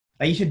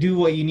Like you should do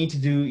what you need to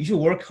do. You should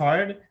work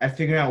hard at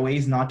figuring out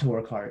ways not to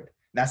work hard.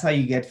 That's how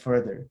you get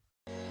further.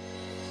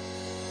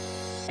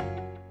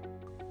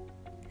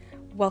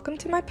 Welcome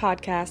to my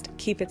podcast,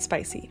 Keep It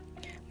Spicy.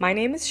 My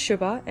name is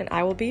Shubha, and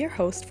I will be your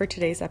host for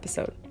today's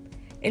episode.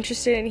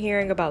 Interested in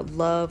hearing about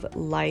love,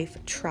 life,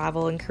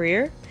 travel, and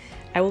career?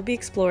 I will be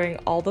exploring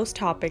all those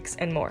topics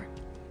and more.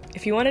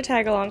 If you want to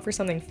tag along for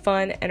something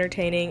fun,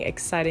 entertaining,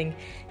 exciting,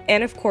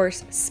 and of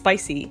course,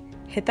 spicy,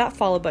 hit that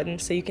follow button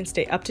so you can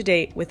stay up to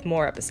date with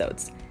more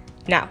episodes.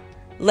 Now,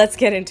 let's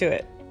get into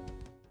it.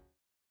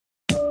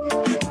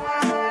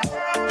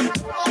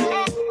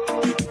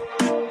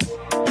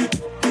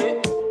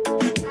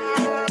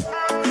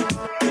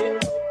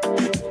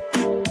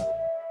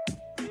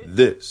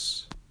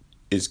 This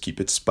is Keep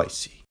It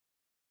Spicy.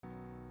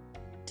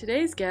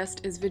 Today's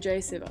guest is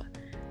Vijay Siva.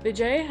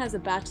 Vijay has a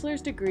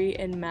bachelor's degree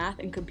in math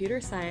and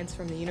computer science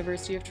from the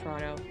University of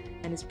Toronto,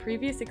 and his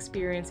previous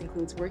experience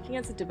includes working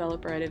as a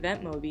developer at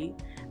EventMobi,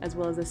 as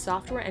well as a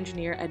software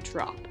engineer at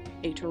Drop,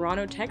 a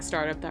Toronto tech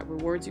startup that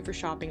rewards you for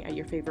shopping at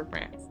your favorite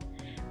brands.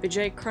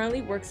 Vijay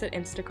currently works at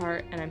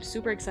Instacart, and I'm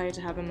super excited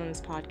to have him on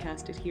this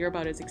podcast to hear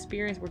about his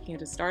experience working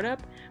at a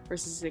startup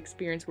versus his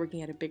experience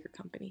working at a bigger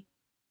company.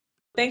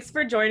 Thanks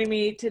for joining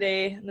me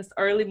today, this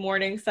early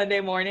morning, Sunday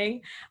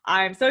morning.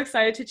 I'm so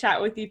excited to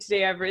chat with you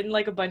today. I've written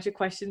like a bunch of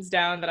questions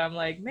down that I'm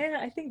like, man,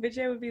 I think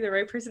Vijay would be the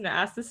right person to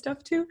ask this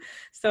stuff to.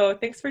 So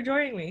thanks for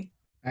joining me.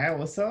 All right,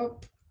 what's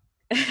up?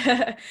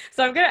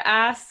 So I'm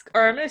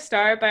going to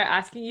start by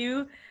asking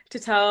you to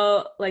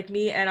tell like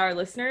me and our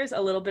listeners a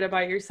little bit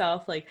about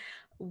yourself. Like,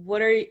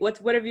 what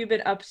have you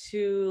been up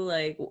to?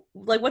 Like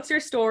what's your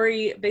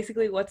story?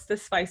 Basically, what's the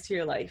spice to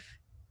your life?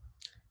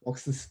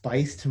 What's the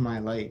spice to my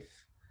life?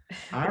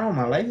 I don't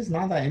know. My life is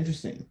not that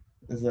interesting.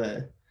 It's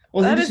That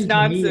is interesting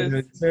to me, as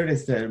nonsense.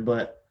 Curtis said,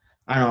 but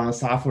I don't know. I'm a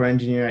software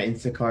engineer at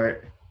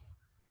Instacart.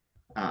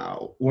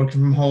 Working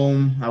from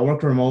home. I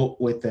work remote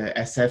with the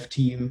SF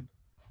team.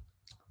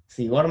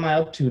 See, what am I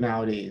up to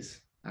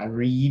nowadays? I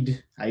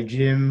read, I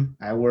gym,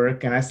 I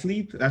work, and I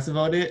sleep. That's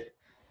about it.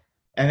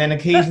 And then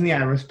occasionally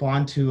I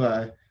respond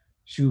to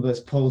Shuba's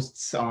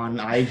posts on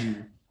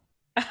IG.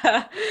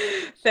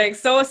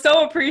 Thanks. So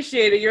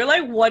appreciated. You're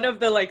like one of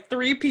the like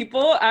 3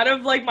 people out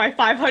of like my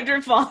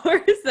 500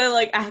 followers that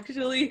like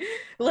actually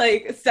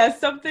like says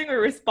something or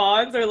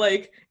responds or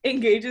like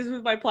engages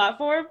with my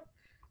platform.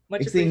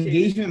 Much It's the appreciated.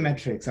 engagement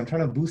metrics. I'm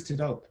trying to boost it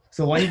up.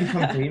 So when you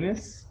become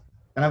famous,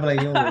 and I'm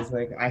like, yo, it's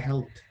like I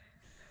helped.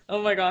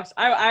 Oh my gosh.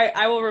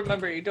 I will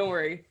remember you. Don't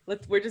worry.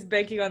 We're just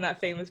banking on that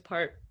famous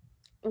part.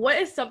 What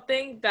is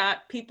something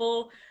that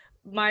people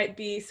might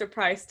be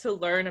surprised to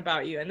learn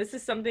about you? And this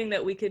is something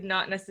that we could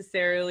not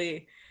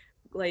necessarily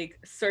like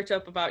search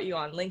up about you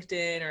on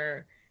LinkedIn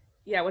or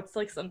yeah, what's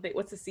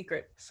the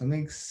secret?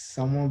 Something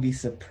someone would be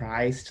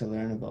surprised to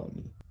learn about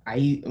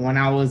me. When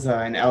I was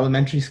in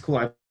elementary school,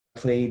 I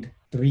played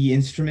 3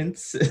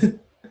 instruments.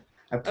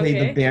 I played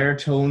the Okay.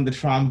 baritone, the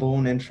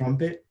trombone, and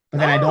trumpet. But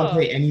then I don't Oh,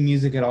 play any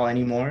music at all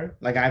anymore.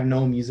 Like I have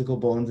no musical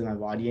bones in my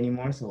body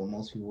anymore, so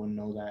most people wouldn't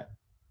know that.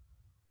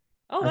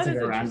 oh, That's that like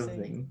is a random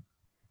interesting. thing.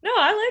 No,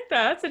 I like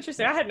that. That's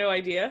interesting. I had no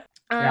idea.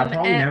 Yeah, I'll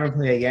probably And never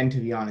play again, to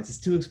be honest. It's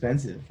too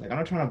expensive. Like I'm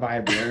not trying to buy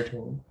a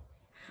baritone.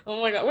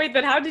 oh my God. Wait,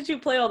 then how did you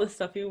play all this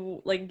stuff?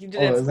 You did it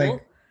Oh, it at was school?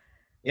 like,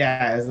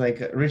 yeah, it's like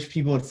rich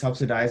people would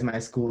subsidize my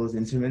school's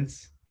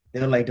instruments. They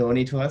would like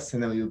donate to us,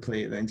 and then we would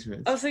play the Oh,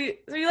 instruments. so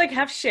you like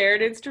have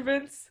shared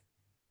instruments?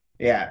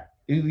 Yeah,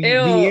 Ew.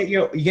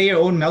 you get your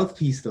own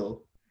mouthpiece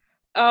though.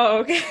 Oh,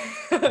 okay.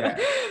 Yeah,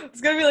 It's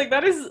gonna be like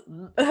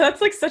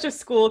that's like such a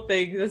school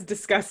thing. That's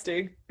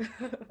disgusting.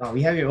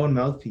 we have your own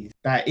mouthpiece.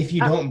 That if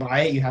you Uh, don't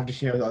buy it, you have to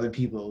share with other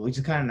people, which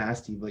is kind of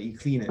nasty. But you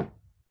clean it.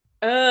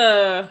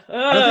 uh,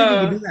 I don't think you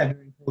can do uh. that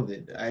during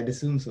COVID. I'd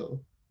assume so.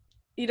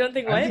 You don't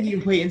think I don't what? think you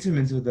can play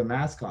instruments with the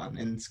mask on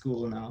in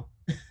school now.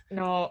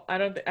 No, I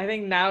don't. I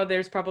think now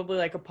there's probably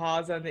like a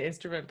pause on the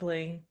instrument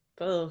playing.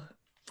 Ugh.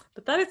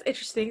 But that is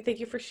interesting. Thank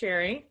you for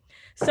sharing.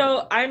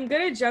 So I'm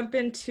gonna jump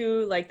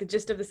into like the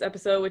gist of this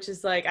episode, which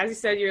is like, as you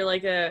said, you're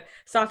like a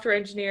software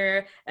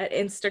engineer at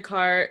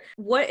Instacart.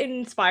 What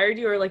inspired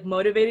you or like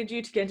motivated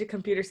you to get into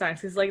computer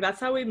science? Because like that's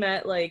how we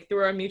met, like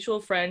through our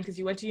mutual friend. Because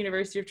you went to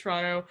University of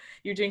Toronto,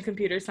 you're doing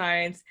computer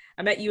science.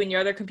 I met you and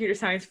your other computer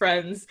science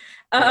friends.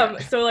 Yeah.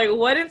 So like,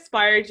 what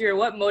inspired you or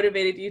what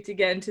motivated you to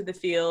get into the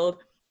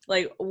field?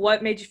 Like,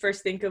 what made you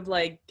first think of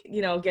like,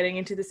 getting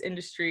into this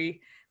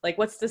industry? Like,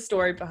 what's the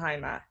story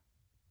behind that?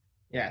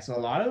 Yeah, so a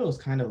lot of it was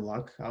kind of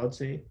luck, I would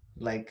say.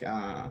 Like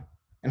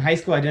in high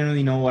school, I didn't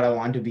really know what I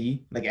wanted to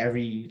be. Like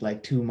every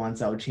like 2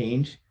 months, I would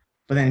change.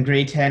 But then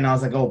grade 10, I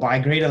was like, oh, by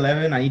grade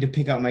 11, I need to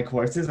pick up my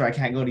courses or I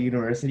can't go to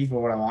university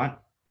for what I want.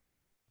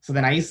 So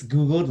then I just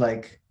Googled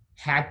like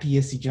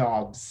happiest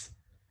jobs.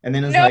 And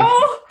then it was No! like,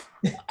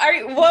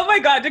 Oh my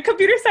God, did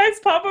computer science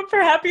pop up for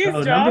so happiest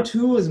number jobs?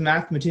 2 was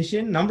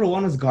mathematician. Number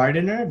 1 was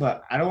gardener,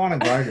 but I don't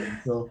want to garden.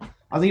 So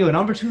I was like, yo,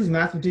 number 2 is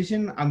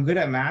mathematician. I'm good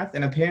at math.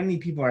 And apparently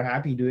people are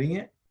happy doing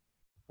it.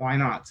 Why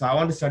not? So I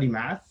wanted to study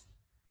math.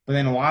 But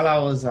then while I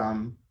was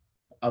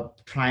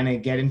trying to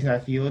get into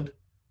that field,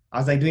 I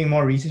was like doing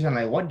more research on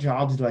like what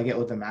jobs do I get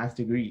with a math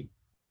degree?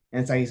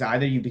 And it's like it's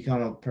either you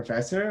become a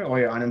professor or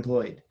you're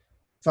unemployed.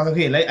 So I was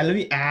like, okay, let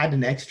me add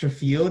an extra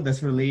field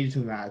that's related to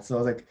math. So I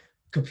was like,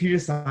 computer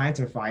science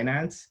or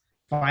finance.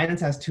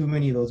 Finance has too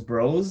many of those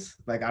bros.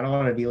 Like I don't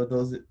want to deal with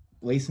those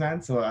waste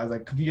man. So I was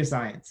like, computer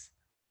science.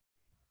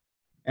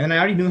 And then I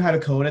already knew how to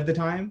code at the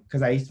time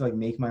because I used to like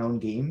make my own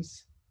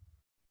games.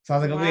 So I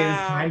was like, okay,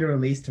 this kind Wow. of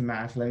relates to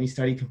math. Let me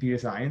study computer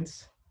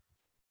science.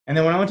 And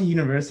then when I went to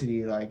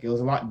university, like it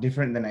was a lot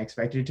different than I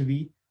expected it to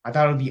be. I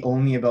thought it would be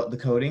only about the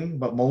coding,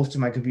 but most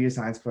of my computer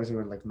science courses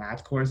were like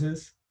math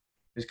courses,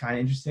 which is kind of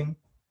interesting.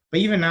 But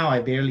even now,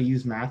 I barely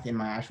use math in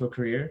my actual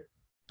career.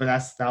 But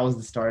that was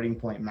the starting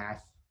point,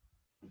 math.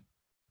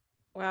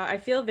 Wow, I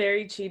feel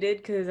very cheated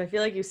because I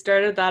feel like you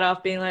started that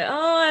off being like,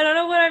 oh, I don't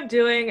know what I'm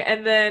doing.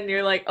 And then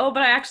you're like, oh,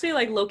 but I actually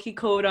like low-key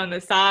code on the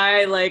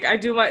side. Like I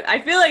feel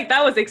like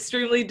that was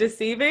extremely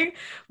deceiving,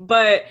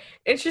 but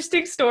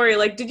interesting story.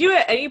 Like, did you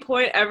at any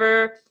point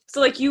ever, so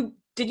like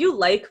did you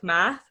like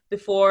math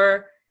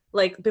before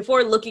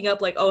looking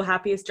up like, oh,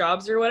 happiest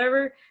jobs or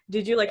whatever?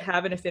 Did you like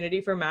have an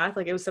affinity for math?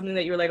 Like it was something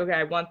that you were like, okay,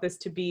 I want this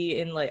to be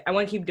in like, I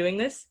want to keep doing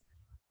this?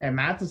 And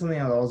math is something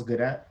I was always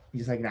good at,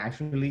 just like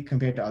naturally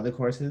compared to other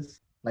courses.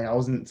 Like I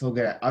wasn't so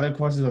good at other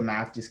courses of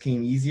math just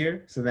came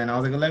easier. So then I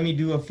was like, well, let me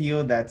do a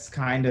field that's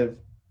kind of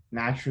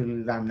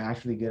naturally that I'm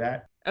naturally good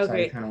at. So I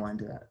Okay. kind of want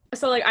to do that.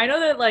 So like I know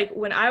that like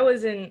when I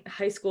was in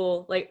high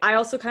school, like I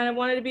also kind of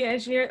wanted to be an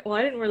engineer. Well,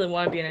 I didn't really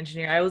want to be an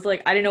engineer. I was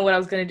like I didn't know what I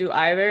was going to do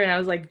either, and I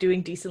was like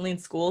doing decently in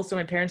school. So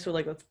my parents were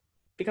like, "Let's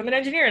become an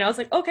engineer." And I was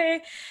like,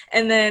 "Okay."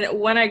 And then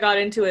when I got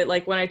into it,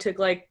 like when I took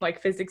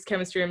like physics,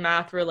 chemistry, and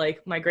math were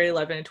like my grade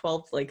 11 and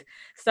 12 like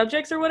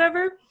subjects or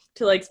whatever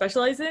to like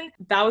specialize in,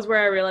 that was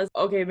where I realized,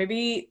 okay,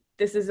 maybe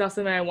this is not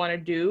something I want to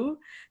do.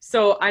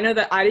 So I know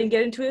that I didn't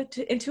get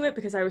into it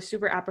because I was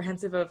super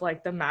apprehensive of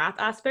like the math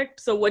aspect.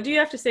 So what do you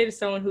have to say to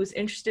someone who's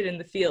interested in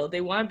the field? They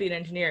want to be an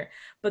engineer,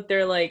 but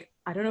they're like,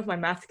 I don't know if my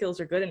math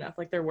skills are good enough.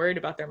 Like they're worried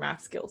about their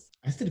math skills.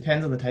 I guess it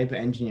depends on the type of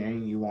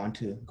engineering you want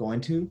to go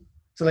into.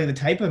 So like the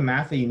type of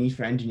math that you need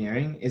for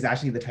engineering is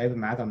actually the type of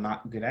math I'm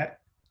not good at.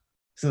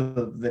 So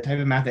the type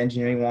of math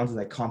engineering wants is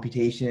like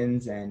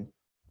computations and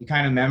you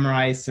kind of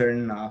memorize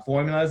certain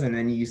formulas and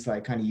then you just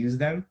like kind of use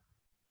them.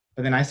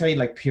 But then I studied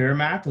like pure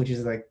math, which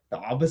is like the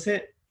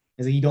opposite.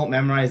 Is like you don't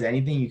memorize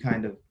anything. You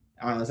kind of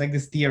I don't know. It's like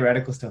this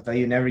theoretical stuff that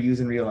you never use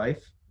in real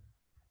life.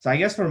 So I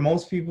guess for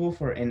most people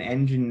for an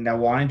engine that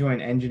want to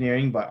join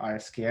engineering but are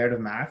scared of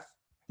math,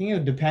 I think it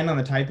would depend on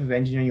the type of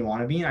engineer you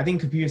want to be in. I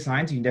think computer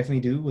science you can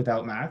definitely do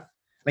without math.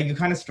 Like you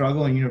kind of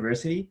struggle in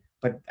university,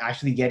 but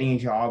actually getting a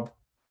job,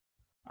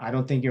 I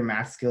don't think your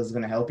math skills is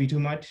going to help you too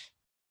much.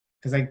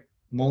 Because like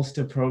most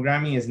of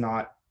programming is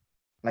not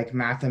like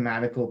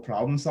mathematical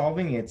problem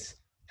solving. It's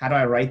how do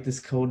I write this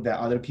code that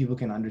other people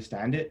can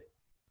understand it?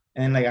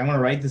 And like I'm gonna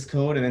write this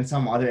code, and then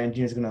some other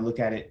engineer is gonna look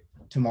at it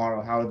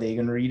tomorrow. How are they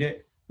gonna read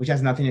it? Which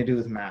has nothing to do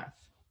with math.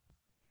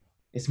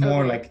 It's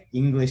more Okay. like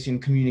English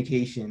and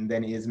communication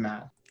than it is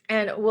math.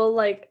 And will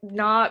like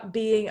not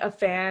being a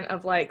fan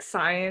of like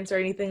science or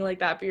anything like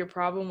that be your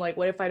problem? Like,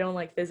 what if I don't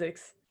like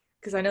physics?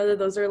 Because I know that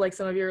those are like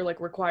some of your like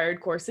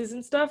required courses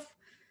and stuff.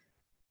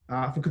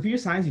 For computer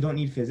science, you don't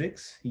need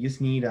physics. You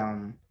just need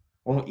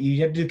well,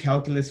 you have to do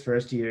calculus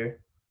first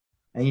year,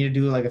 and you need to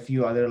do like a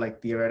few other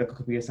like theoretical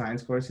computer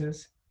science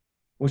courses,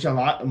 which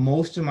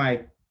most of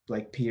my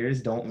like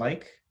peers don't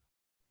like,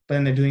 but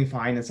then they're doing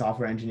fine in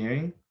software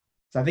engineering.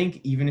 So I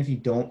think even if you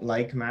don't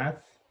like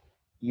math,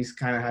 you just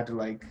kind of have to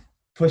like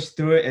push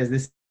through it as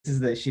this is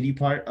the shitty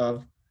part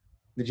of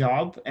the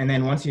job. And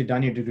then once you're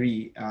done your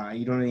degree,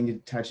 you don't really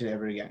need to touch it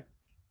ever again.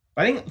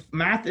 But I think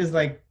math is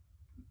like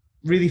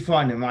really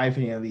fun in my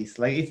opinion, at least.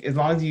 Like if, as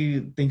long as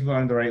you think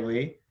about it the right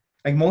way.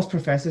 Like most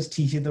professors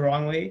teach it the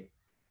wrong way.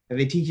 And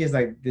they teach us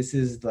like this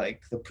is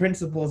like the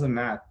principles of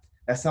math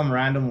that some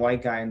random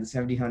white guy in the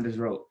 1700s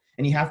wrote,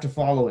 and you have to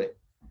follow it.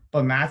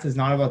 But math is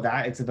not about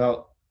that. It's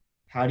about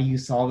how do you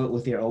solve it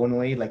with your own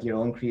way, like your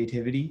own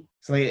creativity.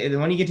 So like,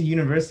 when you get to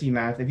university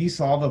math, if you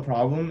solve a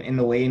problem in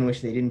the way in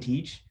which they didn't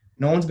teach,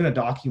 no one's gonna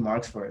dock you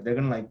marks for it. They're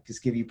gonna like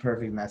just give you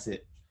perfect mess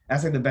it.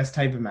 That's like the best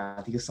type of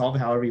math. You can solve it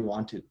however you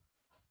want to.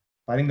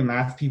 But I think the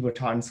math people are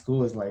taught in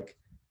school is like,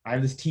 I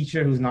have this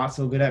teacher who's not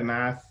so good at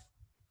math.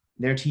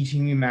 They're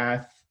teaching me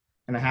math,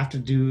 and I have to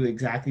do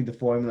exactly the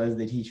formulas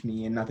they teach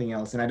me and nothing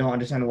else. And I don't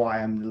understand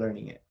why I'm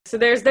learning it. So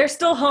there's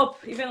still hope,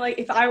 even like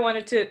if I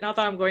wanted to, not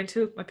that I'm going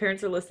to, my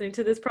parents are listening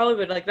to this probably,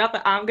 but like not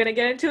that I'm gonna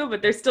get into it,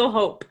 but there's still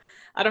hope.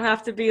 I don't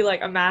have to be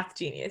like a math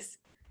genius.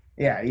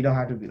 Yeah, you don't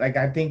have to be like,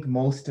 I think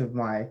most of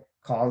my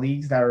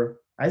colleagues that are,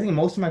 I think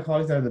most of my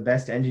colleagues that are the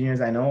best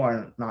engineers I know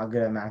are not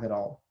good at math at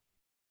all.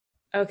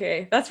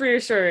 Okay, that's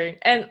reassuring.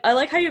 And I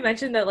like how you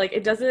mentioned that like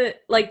it doesn't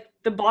like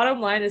the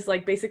bottom line is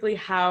like basically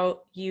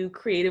how you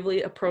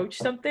creatively approach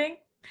something.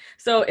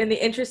 So in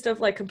the interest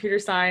of like computer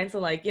science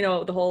and like, the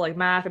whole like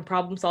math and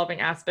problem solving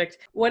aspect,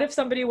 what if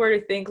somebody were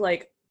to think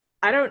like,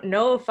 I don't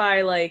know if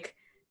I like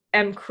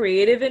am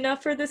creative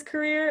enough for this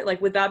career?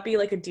 Like, would that be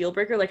like a deal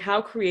breaker? Like,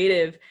 how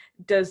creative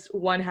does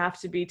one have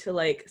to be to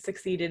like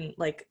succeed in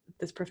like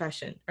this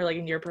profession or like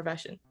in your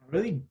profession? It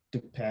really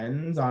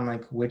depends on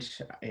like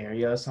which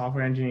area of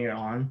software engineer you're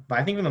on. But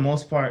I think for the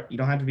most part, you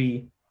don't have to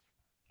be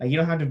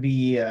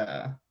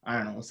I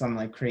don't know, some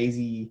like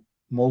crazy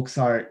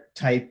Mozart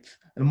type,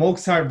 the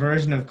Mozart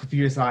version of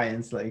computer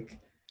science. Like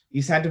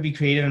you just have to be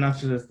creative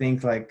enough to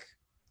think like,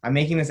 I'm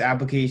making this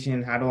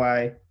application, how do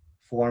I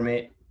form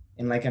it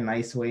in like a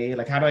nice way?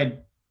 Like how do I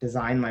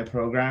design my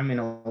program in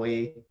a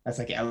way that's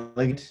like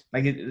elegant?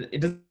 Like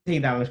it doesn't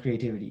take that much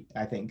creativity,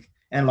 I think.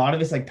 And a lot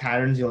of it's like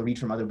patterns you'll read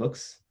from other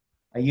books.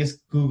 I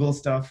use Google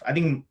stuff. I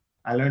think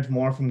I learned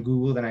more from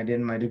Google than I did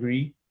in my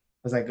degree.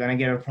 Was like when I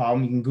get a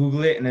problem, you can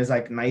Google it, and there's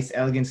like nice,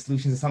 elegant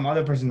solutions that some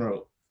other person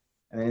wrote,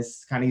 and then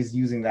it's kind of just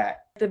using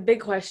that. The big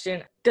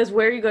question, does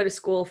where you go to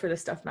school for this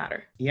stuff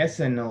matter?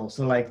 Yes and no.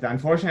 So like the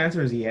unfortunate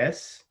answer is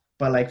yes,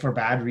 but like for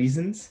bad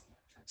reasons.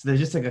 So there's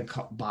just like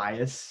a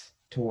bias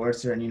towards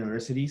certain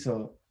universities.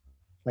 So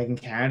like in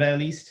Canada at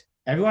least,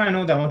 everyone I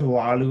know that went to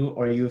Waterloo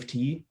or U of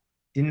T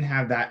didn't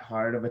have that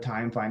hard of a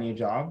time finding a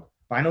job.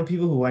 But I know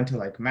people who went to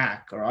like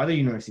Mac or other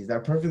universities that are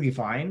perfectly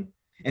fine,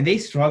 and they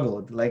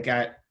struggled. Like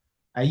at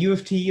U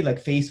of T,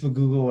 like Facebook,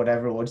 Google,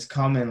 whatever, will just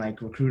come and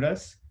like recruit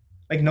us.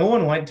 Like no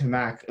one went to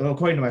Mac,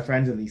 according to my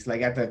friends at least.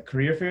 Like at the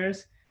career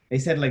fairs, they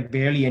said like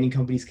barely any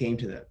companies came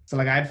to them. So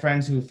like I had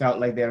friends who felt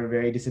like they were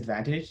very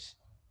disadvantaged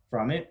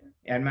from it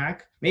at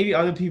Mac. Maybe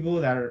other people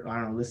that are, I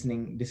don't know,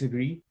 listening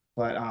disagree.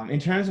 But in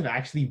terms of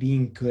actually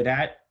being good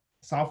at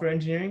software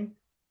engineering,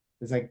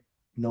 there's like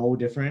no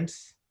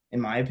difference in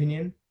my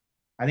opinion.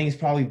 I think it's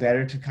probably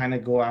better to kind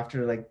of go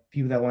after like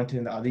people that went to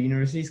the other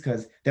universities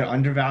because they're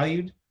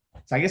undervalued.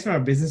 So I guess from a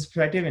business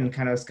perspective, in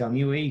kind of a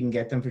scummy way, you can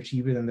get them for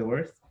cheaper than they're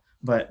worth.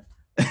 But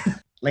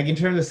like in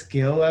terms of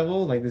skill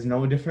level, like there's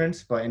no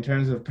difference. But in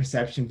terms of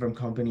perception from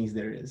companies,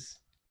 there is.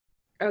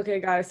 Okay,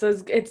 guys. So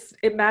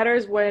it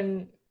matters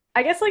when,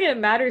 I guess like it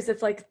matters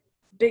if like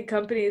big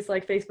companies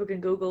like Facebook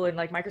and Google and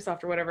like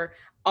Microsoft or whatever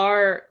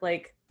are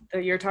like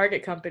your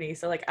target company.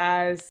 So like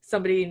as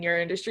somebody in your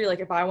industry, like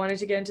if I wanted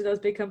to get into those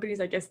big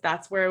companies, I guess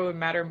that's where it would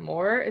matter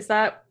more. Is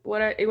that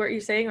what you're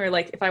saying? Or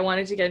like if I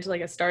wanted to get into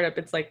like a startup,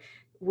 it's like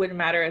wouldn't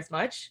matter as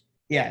much?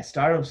 Yeah,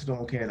 startups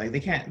don't care. Like they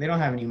don't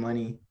have any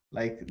money.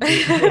 Like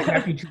they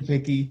can't be too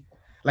picky.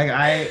 Like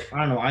I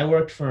don't know. I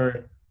worked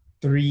for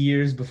 3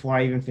 years before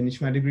I even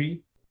finished my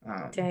degree.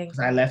 Dang. Because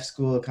I left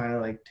school kind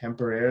of like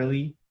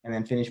temporarily and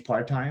then finished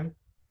part time.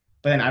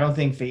 But then I don't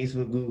think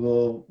Facebook,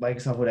 Google,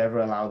 Microsoft would ever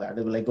allow that.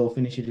 They would like go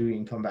finish your degree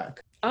and come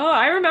back. Oh,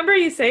 I remember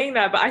you saying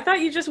that, but I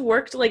thought you just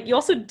worked like you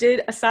also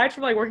did aside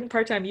from like working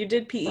part-time, you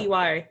did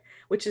PEY,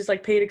 which is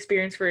like paid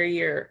experience for a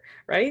year,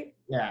 right?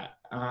 Yeah.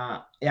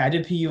 Yeah, I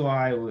did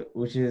PUI,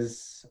 which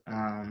is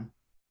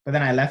but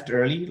then I left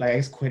early. Like I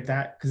just quit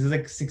that because it's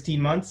like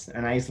 16 months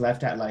and I just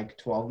left at like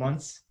 12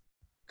 months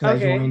because I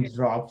Okay. joined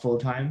Drop full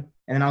time.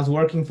 And then I was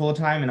working full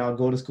time and I would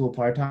go to school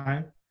part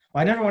time.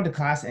 Well, I never went to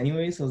class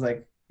anyway, so it was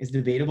like it's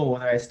debatable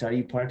whether I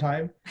studied part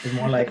time. It's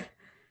more like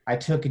I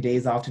took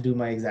days off to do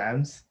my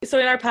exams. So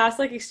in our past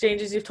like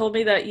exchanges, you've told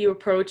me that you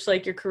approach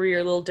like your career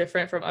a little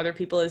different from other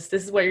people. Is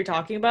this what you're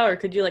talking about, or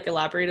could you like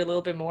elaborate a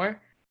little bit more?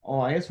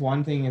 Oh, I guess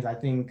one thing is I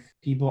think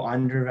people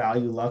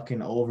undervalue luck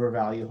and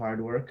overvalue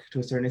hard work to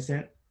a certain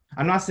extent.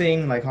 I'm not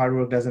saying like hard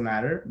work doesn't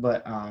matter,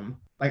 but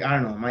like I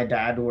don't know, my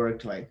dad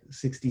worked like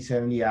 60,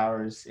 70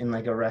 hours in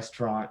like a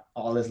restaurant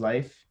all his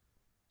life.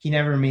 He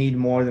never made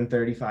more than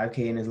 35K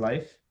in his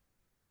life.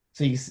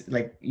 So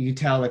you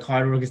tell like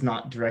hard work is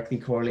not directly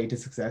correlated to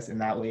success in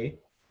that way.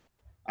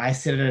 I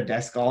sit at a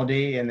desk all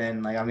day and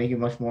then like I'm making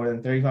much more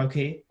than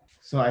 35K.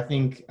 So I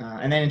think,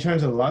 and then in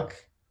terms of luck,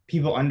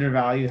 people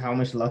undervalue how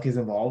much luck is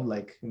involved.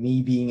 Like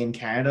me being in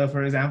Canada,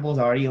 for example, is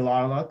already a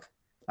lot of luck.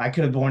 I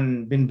could have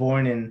been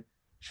born in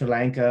Sri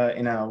Lanka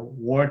in a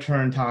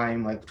war-torn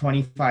time, like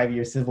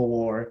 25-year civil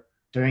war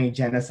during a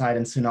genocide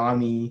and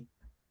tsunami.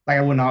 Like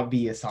I would not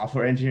be a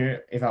software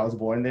engineer if I was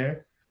born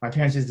there. My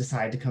parents just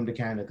decided to come to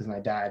Canada because my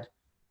dad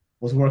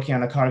was working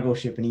on a cargo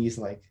ship and he's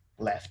like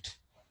left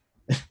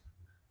Oh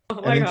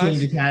and my then came gosh.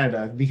 to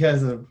Canada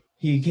because of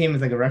he came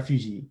as like a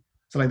refugee.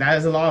 So like that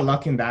is a lot of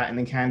luck in that, and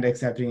then Canada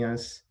accepting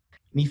us.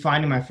 Me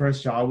finding my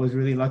first job was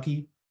really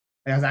lucky.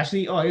 Like, I was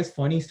actually I guess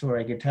funny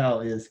story I could tell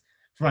is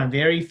for my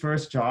very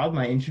first job,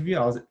 my interview,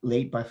 I was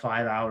late by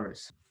 5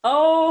 hours.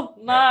 Oh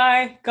Yeah.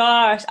 my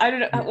gosh. I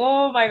don't know.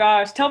 Oh my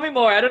gosh. Tell me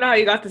more. I don't know how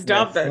you got this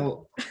job Yes. then.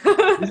 So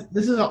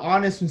this is an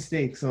honest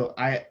mistake. So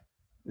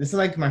this is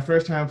like my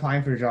first time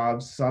applying for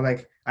jobs. So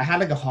I had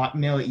like a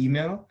Hotmail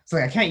email. So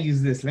like I can't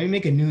use this. Let me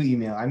make a new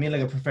email. I made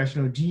like a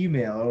professional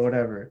Gmail or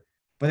whatever.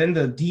 But then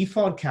the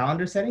default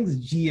calendar settings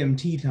is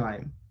GMT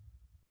time.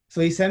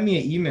 So he sent me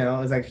an email.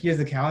 It was like, here's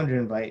the calendar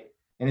invite.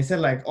 And it said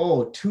like,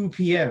 oh, 2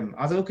 p.m.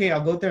 I was like, okay,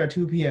 I'll go there at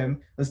 2 p.m.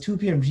 It was 2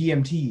 p.m.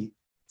 GMT.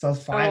 So I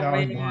was five Oh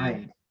hours man.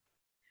 behind.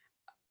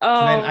 So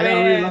then Oh I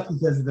got really man. lucky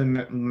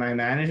because my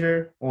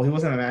manager, well, he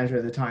wasn't a manager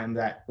at the time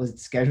that was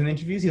scheduling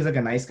interviews. He was like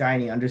a nice guy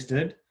and he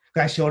understood.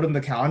 I showed him the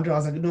calendar. I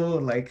was like, no,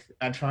 like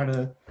I try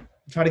to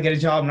try to get a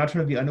job. I'm not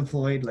trying to be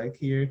unemployed like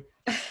here.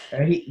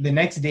 And the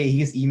next day, he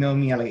just emailed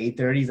me at like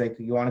 8:30. He's like,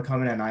 you want to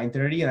come in at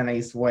 9:30? And then I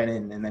just went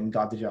in and then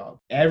got the job.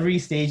 Every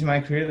stage of my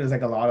career, there's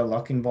like a lot of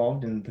luck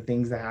involved in the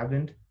things that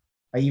happened.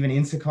 Like even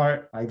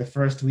Instacart, like the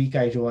first week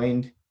I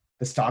joined,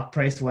 the stock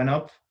price went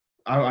up.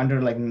 I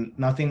under like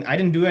nothing. I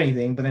didn't do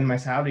anything, but then my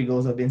salary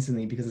goes up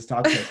instantly because the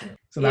stock price went up.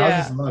 So that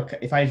was just luck.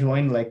 If I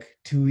joined like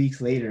 2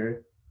 weeks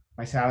later,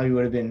 my salary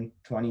would have been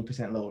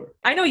 20% lower.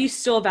 I know you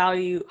still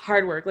value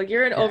hard work. Like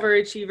you're an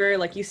overachiever.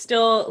 Like you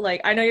still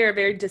like, I know you're a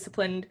very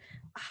disciplined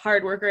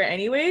hard worker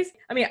anyways.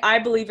 I mean, I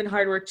believe in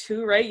hard work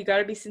too, right? You got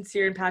to be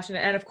sincere and passionate.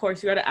 And of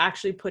course, you got to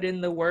actually put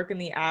in the work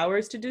and the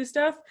hours to do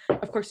stuff.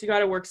 Of course, you got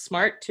to work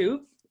smart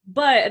too.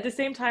 But at the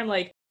same time,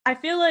 like, I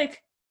feel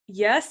like,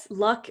 yes,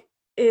 luck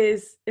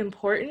is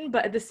important,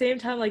 but at the same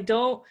time, like,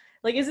 don't,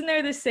 like, isn't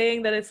there this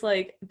saying that it's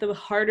like the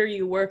harder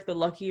you work, the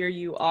luckier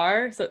you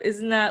are? So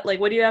isn't that like,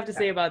 what do you have to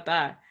say about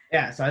that?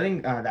 Yeah, so I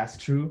think that's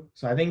true.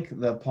 So I think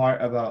the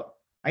part about,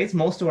 I guess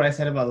most of what I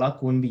said about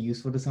luck wouldn't be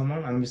useful to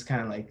someone. I'm just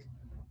kind of like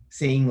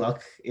saying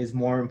luck is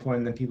more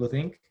important than people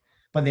think.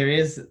 But there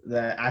is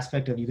the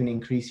aspect of you can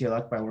increase your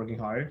luck by working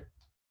hard.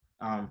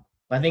 But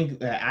I think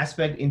the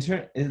aspect,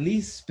 at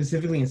least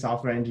specifically in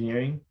software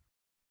engineering,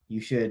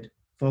 you should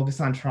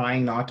focus on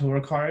trying not to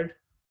work hard.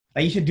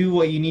 Like you should do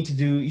what you need to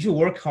do. You should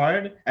work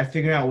hard at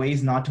figuring out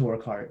ways not to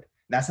work hard.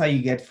 That's how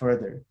you get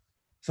further.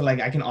 So like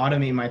I can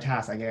automate my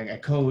tasks. I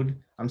code.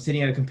 I'm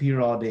sitting at a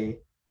computer all day.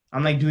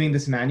 I'm like doing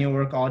this manual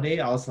work all day.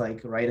 I'll just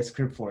like write a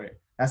script for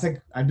it. That's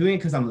like, I'm doing it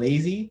because I'm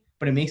lazy,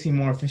 but it makes me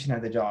more efficient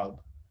at the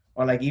job.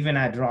 Or like even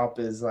at Drop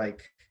is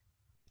like,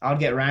 I'll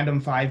get random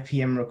 5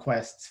 p.m.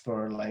 requests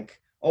for like,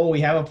 oh,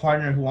 we have a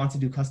partner who wants to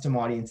do custom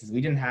audiences.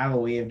 We didn't have a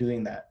way of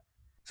doing that.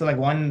 So like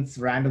one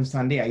random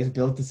Sunday, I just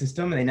built the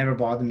system and they never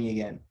bothered me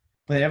again.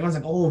 But everyone's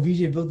like, oh,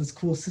 Vijay built this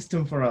cool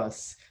system for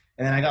us.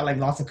 And then I got like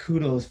lots of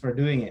kudos for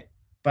doing it.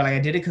 But like I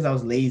did it because I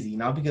was lazy,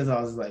 not because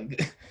I was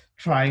like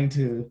trying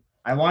to,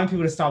 I wanted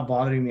people to stop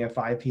bothering me at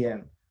 5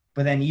 p.m.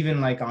 But then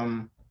even like, I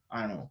don't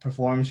know,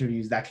 performance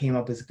reviews, that came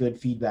up as good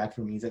feedback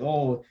for me. He's like,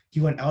 oh,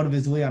 he went out of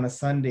his way on a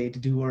Sunday to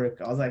do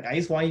work. I was like, I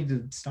just want you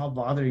to stop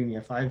bothering me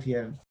at 5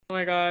 p.m. Oh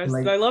my gosh,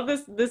 like, I love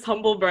this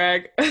humble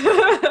brag.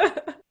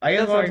 I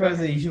guess what I'm trying to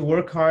say, you should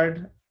work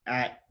hard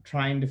at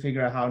trying to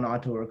figure out how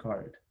not to work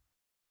hard.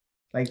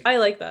 Like I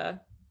like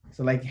that.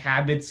 So like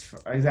habits,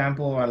 for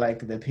example, are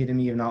like the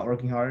epitome of not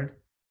working hard.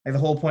 Like the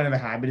whole point of a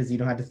habit is you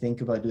don't have to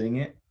think about doing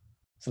it.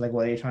 So like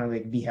while you're trying to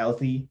like be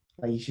healthy,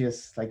 like you should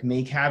just like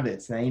make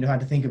habits and then you don't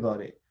have to think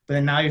about it. But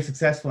then now you're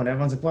successful and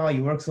everyone's like, wow,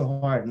 you work so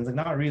hard. And it's like,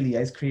 not really.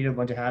 I just created a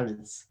bunch of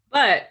habits.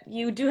 But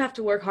you do have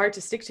to work hard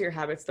to stick to your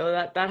habits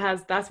though.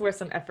 That's where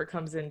some effort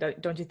comes in,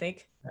 don't you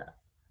think?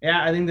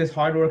 Yeah, I think there's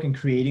hard work in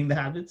creating the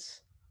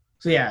habits.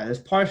 So yeah, it's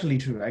partially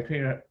true.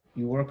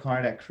 You work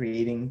hard at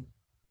creating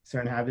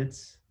certain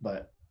habits,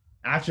 but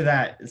after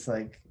that, it's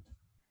like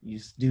you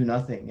just do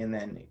nothing and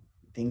then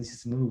things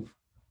just move.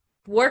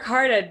 Work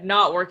hard at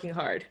not working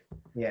hard.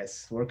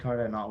 Yes, work hard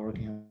at not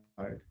working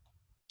hard.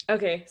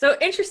 Okay, so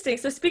interesting.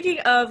 So speaking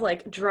of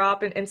like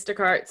Drop and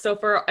Instacart, so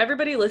for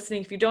everybody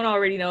listening, if you don't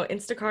already know,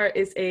 Instacart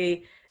is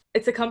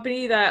it's a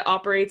company that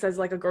operates as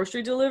like a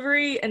grocery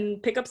delivery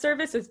and pickup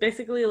service. It's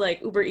basically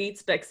like Uber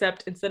Eats, but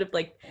except instead of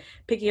like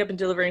picking up and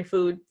delivering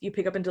food, you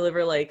pick up and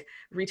deliver like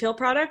retail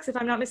products, if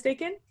I'm not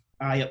mistaken.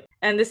 Yep.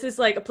 And this is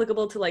like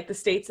applicable to like the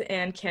States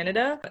and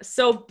Canada.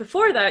 So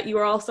before that, you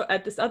were also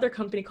at this other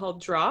company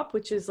called Drop,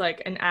 which is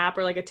like an app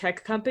or like a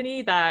tech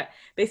company that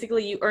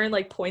basically you earn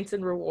like points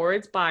and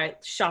rewards by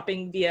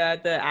shopping via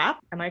the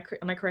app. Am I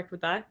correct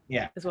with that?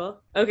 Yeah. As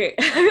well? Okay.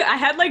 I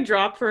had like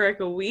Drop for like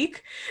a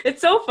week.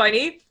 It's so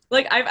funny.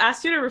 Like I've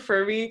asked you to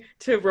refer me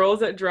to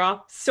roles at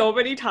Drop so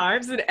many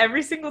times, and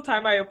every single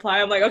time I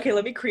apply, I'm like, okay,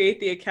 let me create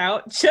the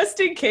account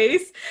just in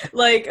case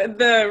like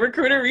the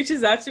recruiter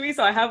reaches out to me.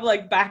 So I have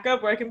like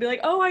backup where I can be like,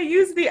 oh, I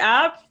use the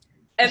app.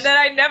 And then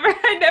I never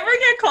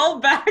get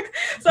called back.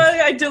 So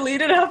I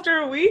delete it after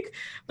a week.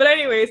 But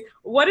anyways,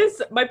 what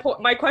is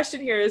my question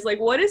here is like,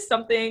 what is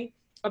something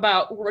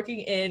about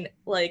working in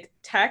like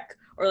tech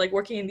or like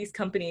working in these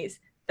companies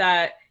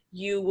that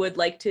you would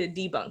like to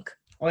debunk?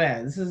 Oh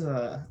yeah,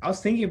 I was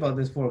thinking about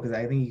this before because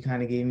I think you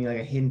kind of gave me like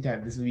a hint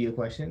at this would be a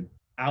question.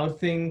 I don't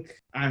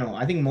know,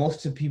 I think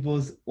most of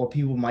what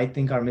people might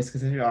think are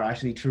misconceptions are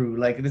actually true.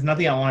 Like there's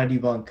nothing I want to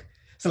debunk.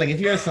 So like if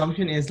your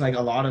assumption is like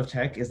a lot of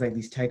tech is like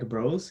these tech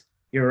bros,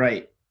 you're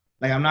right.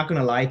 Like I'm not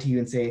going to lie to you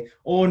and say,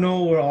 oh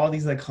no, we're all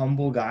these like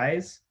humble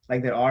guys.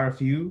 Like there are a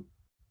few.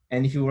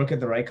 And if you work at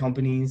the right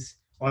companies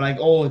or like,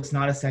 oh, it's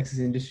not a sexist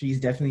industry,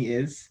 it definitely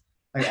is.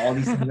 Like all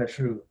these things are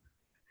true.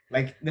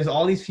 Like there's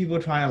all these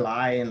people trying to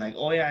lie and like,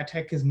 oh yeah,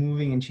 tech is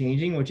moving and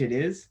changing, which it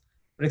is,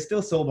 but it's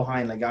still so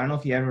behind. Like, I don't know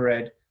if you ever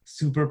read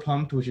Super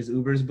Pumped, which is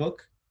Uber's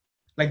book,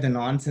 like the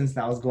nonsense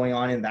that was going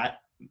on in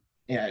that,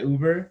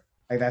 Uber.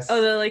 Like that's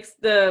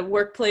the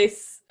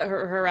workplace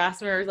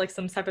harassment or like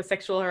some type of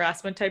sexual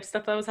harassment type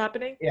stuff that was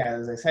happening. Yeah, it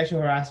was like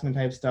sexual harassment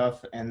type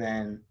stuff, and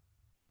then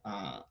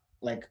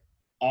like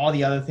all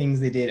the other things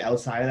they did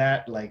outside of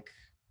that, like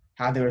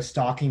how they were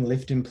stalking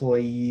Lyft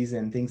employees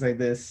and things like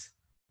this.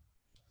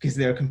 because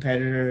they're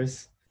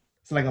competitors.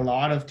 So like a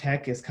lot of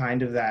tech is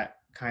kind of that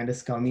kind of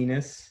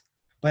scumminess.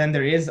 But then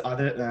there is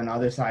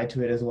another side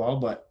to it as well.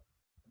 But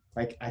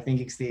like I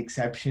think it's the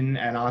exception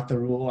and not the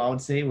rule, I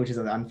would say, which is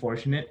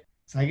unfortunate.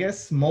 So I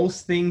guess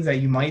most things that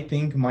you might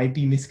think might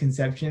be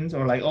misconceptions,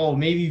 or like, oh,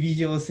 maybe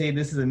VJ will say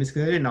this is a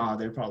misconception. No,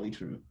 they're probably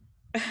true.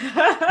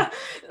 I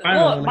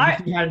don't know. Like,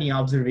 if you had any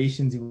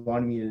observations you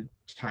wanted me to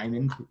chime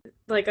into,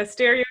 like a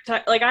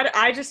stereotype, like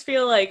I just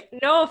feel like,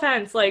 no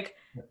offense, like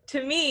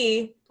to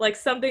me, like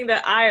something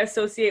that I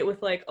associate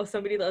with like, oh,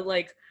 somebody that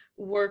like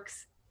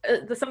works,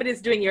 somebody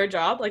that's doing your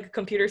job, like a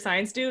computer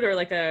science dude or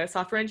like a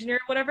software engineer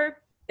or whatever,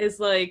 is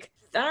like,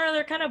 I don't know,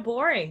 they're kind of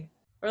boring,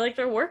 or like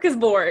their work is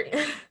boring.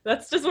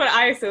 That's just what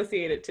I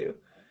associate it to.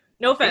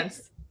 No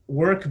offense.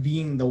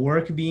 the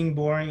work being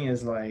boring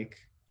is like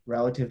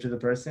relative to the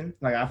person.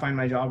 Like I find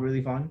my job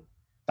really fun.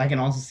 I can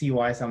also see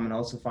why someone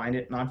else would find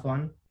it not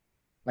fun.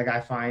 Like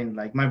I find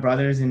like my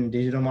brother's in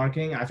digital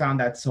marketing. I found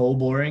that so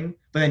boring.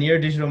 But then you're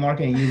digital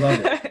marketing, you love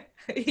it.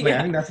 So, like,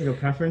 I think that's like a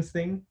preference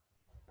thing.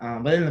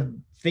 But then the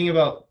thing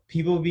about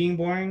people being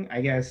boring,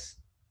 I guess,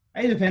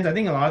 it depends. I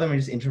think a lot of them are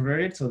just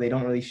introverted, so they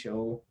don't really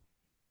show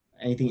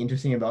anything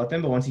interesting about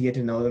them. But once you get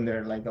to know them,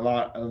 they're like a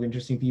lot of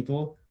interesting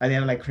people. Like they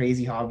have like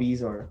crazy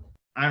hobbies, or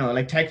I don't know,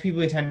 like tech people,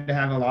 they tend to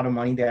have a lot of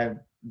money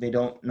that they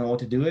don't know what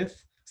to do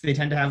with. So they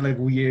tend to have like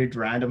weird,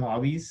 random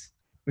hobbies,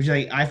 which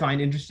like I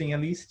find interesting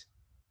at least.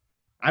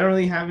 I don't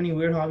really have any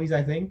weird hobbies,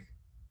 I think.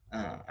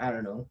 I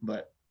don't know,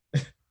 but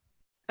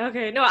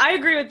Okay, no, I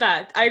agree with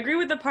that. I agree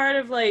with the part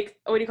of like,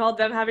 what do you call it,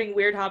 them having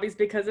weird hobbies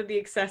because of the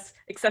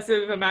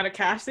excessive amount of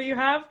cash that you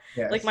have.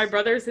 yes. Like my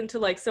brother's into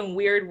like some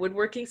weird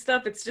woodworking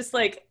stuff. It's just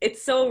like,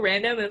 it's so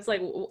random and it's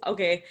like,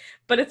 okay,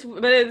 but at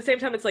the same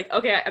time it's like,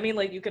 okay, I mean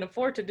like you can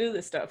afford to do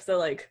this stuff. So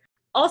like,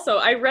 also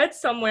I read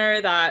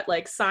somewhere that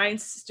like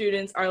science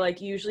students are like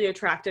usually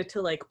attracted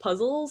to like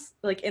puzzles,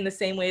 like in the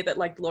same way that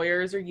like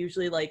lawyers are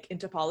usually like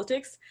into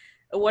politics.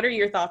 What are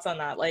your thoughts on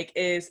that? Like,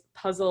 is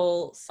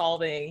puzzle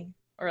solving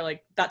or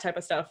like that type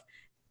of stuff,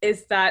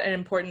 is that an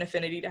important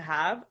affinity to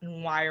have,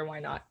 and why or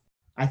why not?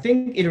 I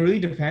think it really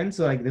depends.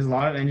 So like there's a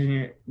lot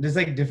of there's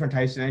like different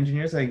types of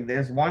engineers. Like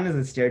there's one is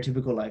a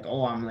stereotypical like,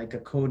 oh, I'm like a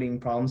coding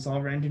problem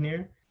solver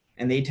engineer,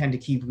 and they tend to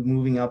keep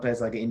moving up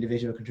as like an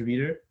individual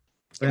contributor.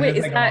 But Wait,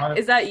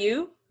 is that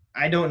you?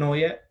 I don't know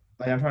yet.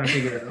 Like I'm trying to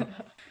figure it out.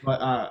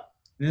 But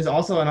there's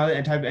also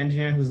another type of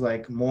engineer who's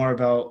like more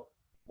about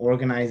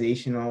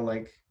organizational,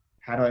 like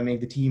how do I make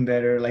the team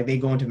better? Like they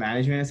go into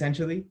management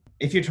essentially.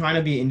 If you're trying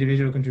to be an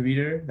individual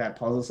contributor, that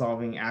puzzle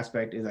solving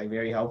aspect is like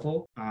very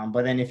helpful.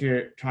 But then if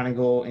you're trying to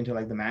go into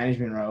like the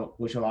management route,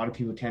 which a lot of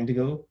people tend to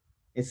go,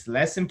 it's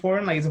less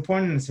important. Like it's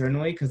important in a certain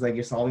way because like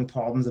you're solving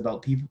problems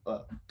about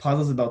people,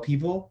 puzzles about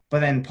people. But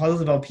then puzzles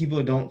about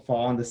people don't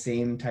fall on the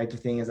same type of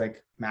thing as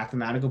like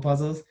mathematical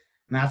puzzles.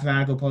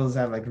 Mathematical puzzles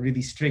have like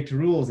really strict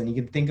rules, and you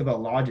can think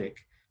about logic.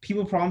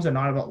 People problems are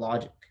not about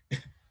logic,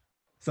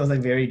 so it's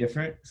like very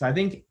different. So I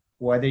think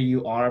whether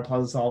you are a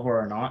puzzle solver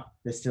or not,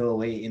 there's still a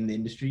way in the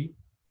industry.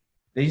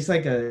 There's just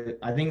like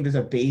I think there's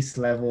a base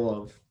level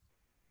of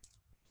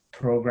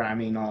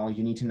programming all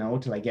you need to know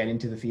to like get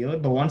into the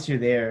field. But once you're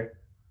there,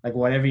 like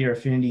whatever your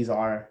affinities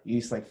are, you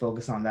just like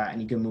focus on that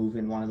and you can move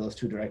in one of those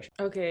two directions.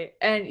 Okay,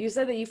 and you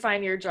said that you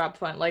find your job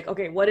fun. Like,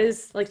 okay, what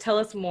is, like, tell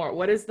us more.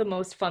 What is the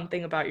most fun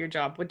thing about your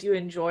job? What do you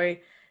enjoy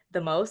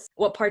the most?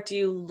 What part do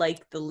you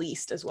like the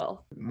least as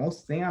well?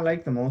 Most thing I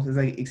like the most is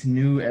like it's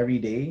new every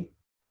day.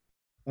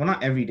 Well,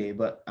 not every day,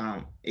 but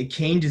it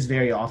changes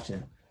very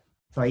often.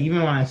 So like, even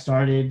when I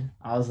started,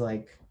 I was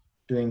like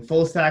doing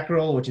full stack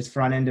role, which is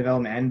front end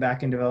development and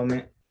back end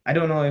development. I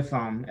don't know if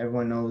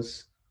everyone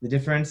knows the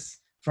difference.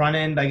 Front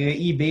end, like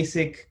a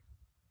basic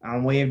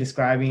way of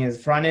describing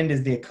is front end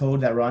is the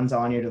code that runs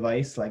on your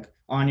device, like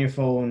on your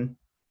phone,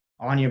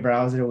 on your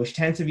browser, which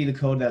tends to be the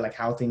code that like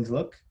how things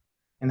look.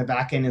 And the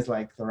back end is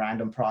like the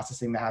random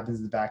processing that happens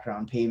in the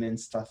background,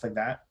 payments, stuff like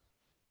that.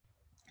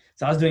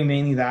 So I was doing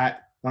mainly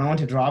that. When I went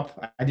to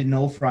drop, I did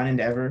no front end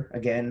ever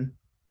again.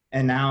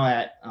 And now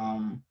at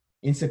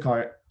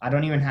Instacart, I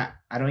don't even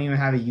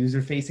have a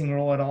user facing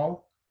role at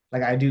all.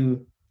 Like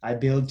I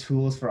build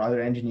tools for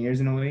other engineers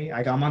in a way.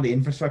 Like I'm on the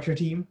infrastructure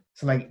team.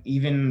 So like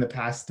even the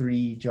past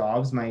 3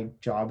 jobs, my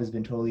job has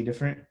been totally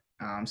different.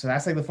 So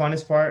that's like the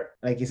funnest part.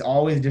 Like it's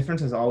always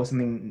different. So there's always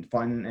something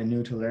fun and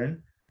new to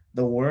learn.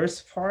 The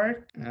worst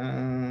part,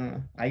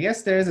 I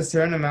guess there's a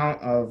certain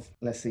amount of,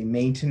 let's say,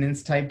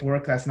 maintenance type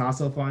work that's not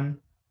so fun.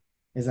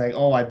 It's like,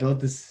 oh, I built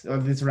this, or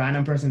this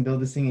random person built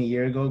this thing a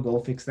year ago, go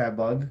fix that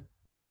bug.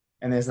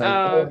 And there's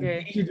like,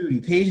 okay.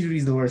 Page duty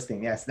is the worst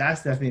thing. Yes,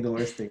 that's definitely the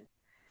worst thing.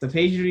 The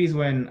page duty is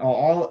when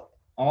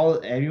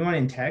everyone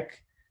in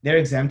tech, they're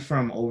exempt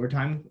from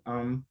overtime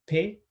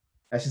pay.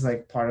 That's just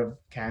like part of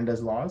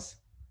Canada's laws.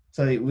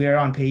 So we're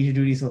on pager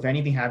duty. So if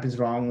anything happens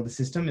wrong with the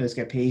system, you'll just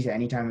get paged at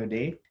any time of the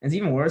day. And it's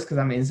even worse because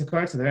I'm in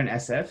Instacart, so they're in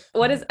SF.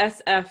 What is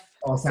SF?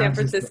 Oh, San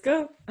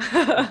Francisco?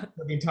 The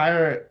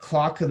entire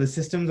clock of the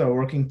systems are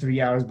working 3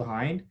 hours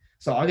behind.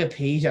 So I'll get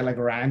paged at like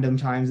random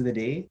times of the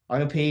day. I'll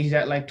get paged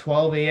at like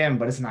 12 a.m.,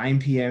 but it's 9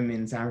 p.m.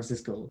 in San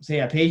Francisco. So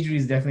yeah, pagerduty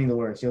is definitely the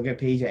worst. You'll get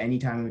paged at any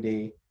time of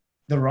day.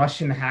 The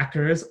Russian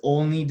hackers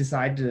only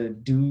decide to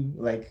do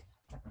like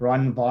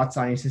run bots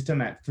on your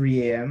system at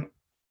 3 a.m.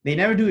 They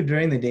never do it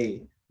during the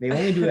day. They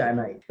only do it at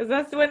night. Because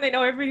that's when they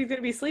know everybody's going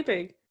to be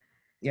sleeping.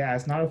 Yeah,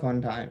 it's not a fun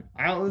time.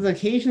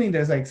 Occasionally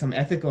there's like some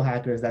ethical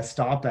hackers that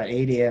stop at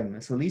 8 a.m.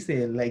 So at least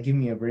they like give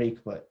me a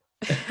break, but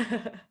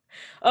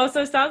Oh,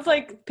 so it sounds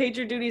like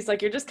pager duties,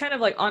 like you're just kind of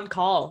like on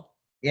call.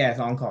 yeah, it's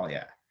on call,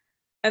 yeah.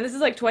 And this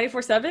is like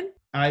 24/7?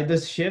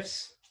 There's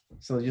shifts,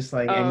 so just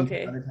like Oh, any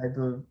okay. other type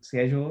of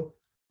schedule.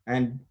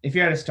 And if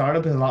you're at a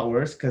startup, it's a lot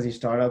worse because your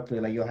startup,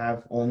 like you'll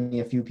have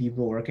only a few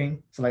people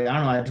working. So like I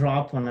don't know, I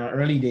drop on our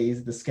early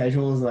days, the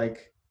schedule is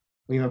like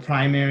we have a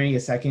primary, a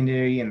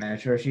secondary, and then a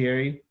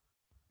tertiary.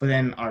 But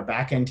then our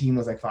back end team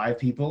was like 5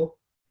 people.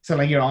 So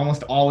like you're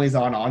almost always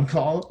on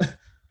call.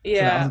 So that was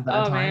Yeah. a bad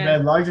Oh, time. man.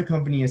 But a larger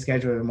company, your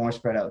schedule is more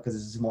spread out because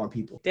it's just more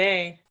people.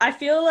 Dang. I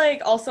feel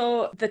like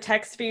also the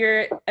tech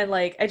sphere and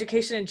like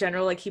education in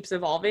general like keeps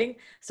evolving.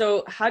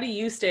 So how do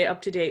you stay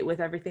up to date with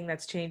everything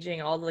that's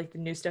changing, all the like the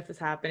new stuff that's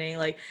happening,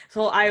 like this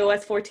whole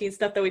iOS 14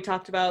 stuff that we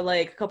talked about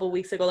like a couple of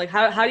weeks ago? Like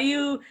how do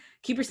you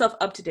keep yourself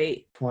up to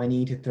date?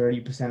 20 to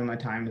 30% of my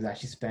time is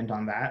actually spent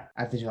on that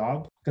at the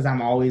job because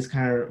I'm always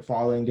kind of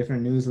following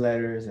different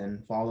newsletters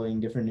and following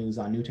different news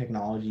on new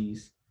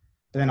technologies.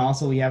 But then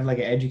also we have like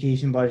an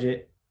education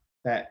budget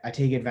that I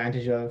take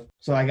advantage of.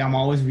 So like I'm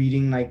always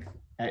reading, like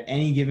at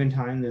any given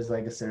time, there's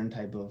like a certain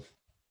type of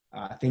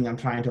thing I'm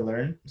trying to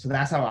learn. So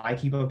that's how I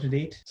keep up to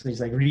date. So it's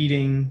like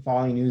reading,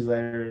 following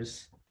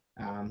newsletters,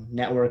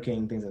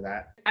 networking, things like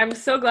that. I'm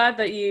so glad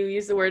that you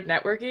use the word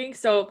networking.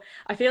 So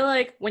I feel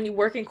like when you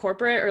work in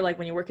corporate or like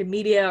when you work in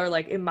media or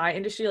like in my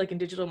industry, like in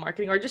digital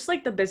marketing or just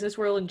like the business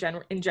world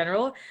in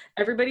general,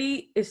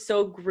 everybody is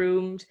so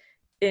groomed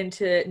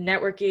into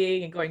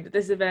networking and going to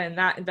this event and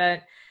that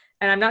event.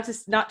 And I'm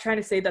not trying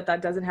to say that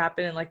that doesn't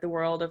happen in like the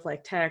world of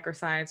like tech or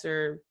science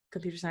or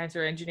computer science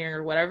or engineering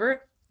or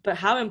whatever, but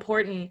how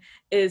important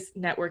is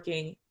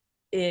networking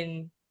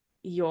in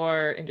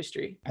your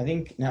industry? I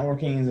think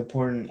networking is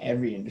important in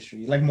every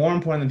industry, like more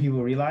important than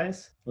people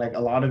realize. Like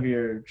a lot of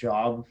your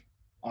job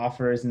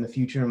offers in the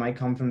future might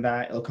come from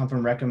that. It'll come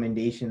from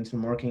recommendations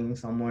from working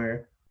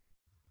somewhere.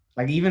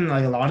 Like even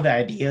like a lot of the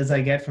ideas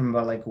I get from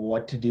about like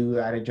what to do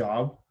at a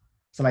job.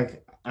 So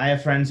like I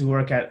have friends who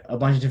work at a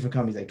bunch of different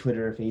companies like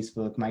Twitter,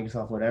 Facebook,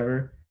 Microsoft,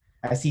 whatever.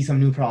 I see some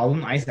new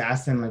problem. I used to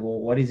ask them like, well,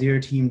 what does your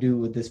team do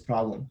with this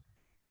problem?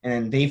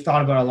 And they've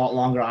thought about it a lot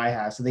longer I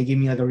have. So they give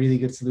me like a really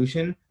good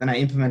solution. Then I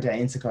implement it at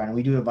Instacart and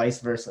we do it vice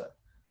versa.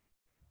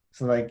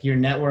 So like your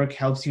network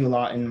helps you a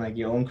lot in like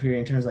your own career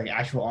in terms of like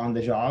actual on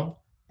the job.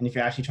 And if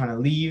you're actually trying to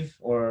leave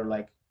or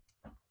like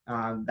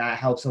that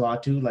helps a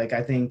lot too. Like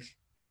I think,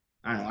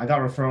 I don't know, I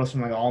got referrals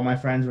from like all my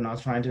friends when I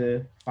was trying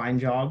to find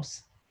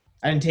jobs.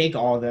 I didn't take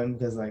all of them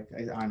because like,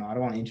 I don't know, I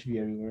don't want to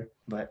interview everywhere,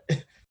 but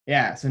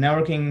yeah, so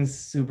networking is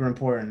super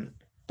important.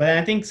 But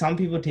I think some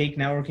people take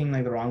networking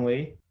like the wrong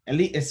way. At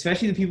least,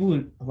 especially the people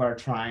who are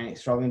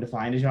struggling to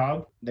find a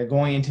job. They're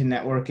going into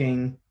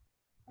networking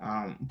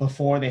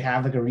before they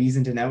have like a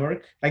reason to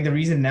network. Like the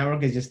reason to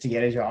network is just to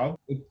get a job.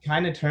 It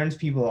kind of turns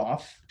people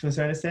off to a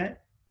certain extent.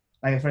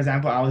 Like for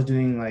example, I was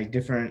doing like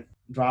different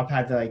drop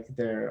had like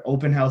their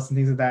open house and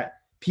things like that.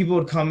 People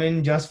would come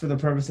in just for the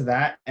purpose of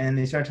that, and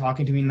they start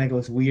talking to me in like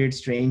this weird,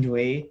 strange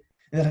way.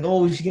 And they're like,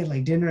 "Oh, we should get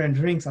like dinner and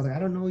drinks." I was like, "I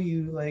don't know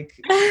you." Like,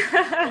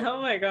 Oh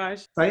my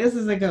gosh. so I guess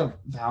it's like a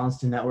balance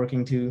to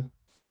networking too.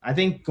 I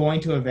think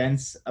going to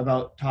events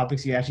about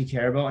topics you actually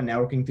care about and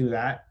networking through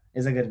that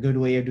is like a good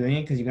way of doing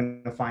it because you're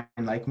going to find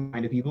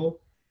like-minded people.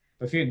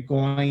 But if you're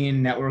going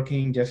in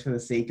networking just for the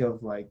sake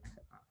of like,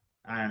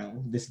 I don't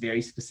know, this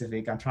very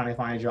specific, I'm trying to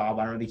find a job,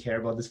 I don't really care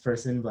about this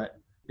person, but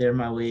they're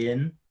my way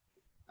in.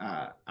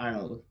 I don't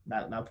know,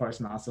 that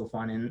part's not so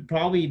fun and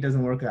probably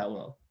doesn't work that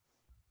well.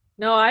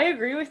 No, I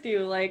agree with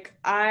you. Like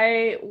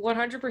I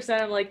 100%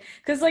 am like,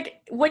 because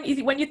like when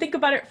you think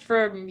about it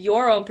from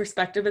your own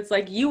perspective, it's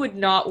like you would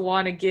not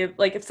want to give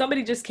like if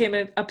somebody just came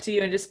up to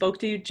you and just spoke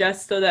to you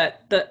just so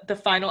that the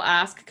final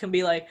ask can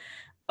be like,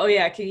 oh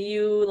yeah, can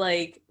you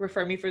like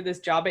refer me for this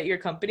job at your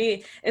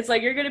company? It's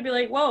like you're gonna be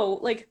like, whoa,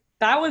 like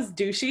that was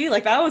douchey,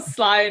 like that was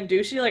sly and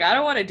douchey. Like I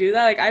don't want to do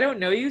that. Like I don't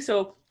know you,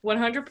 so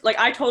 100 like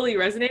I totally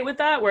resonate with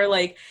that. Where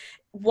like,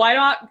 why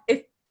not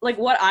if like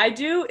what I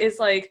do is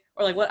like,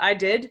 or like what I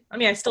did, I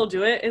mean, I still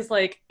do it, is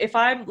like, if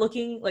I'm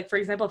looking, like, for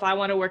example, if I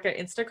want to work at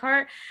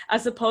Instacart,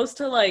 as opposed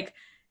to like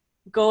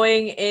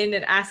going in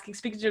and asking,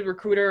 speaking to the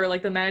recruiter or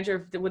like the manager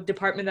of the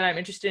department that I'm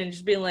interested in,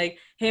 just being like,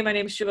 hey, my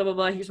name is Shiva, blah,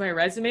 blah, blah, here's my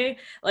resume.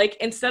 Like,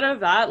 instead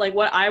of that, like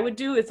what I would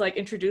do is like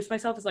introduce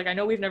myself. It's like, I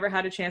know we've never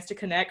had a chance to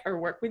connect or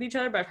work with each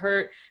other, but I've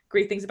heard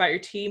great things about your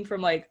team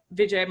from like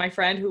Vijay, my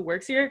friend who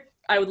works here.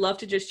 I would love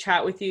to just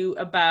chat with you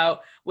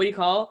about what do you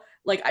call,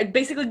 like I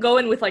basically go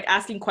in with like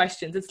asking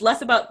questions. It's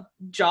less about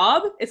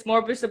job. It's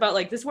more just about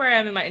like, this is where I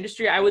am in my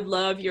industry. I would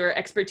love your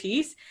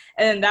expertise.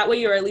 And that way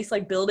you're at least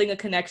like building a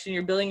connection,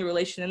 you're building a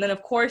relation. And then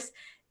of course,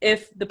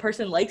 if the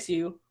person likes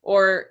you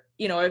or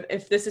you know,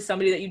 if this is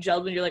somebody that you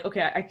gelled and you're like,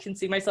 okay, I can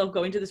see myself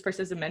going to this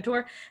person as a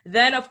mentor,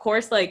 then of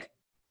course, like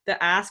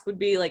the ask would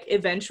be like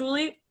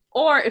eventually,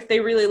 or if they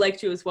really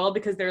liked you as well,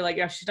 because they're like,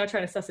 yeah, she's not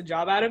trying to suss a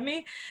job out of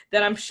me,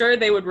 then I'm sure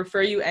they would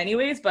refer you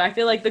anyways. But I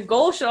feel like the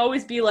goal should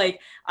always be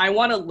like, I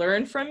want to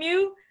learn from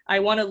you. I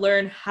want to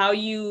learn how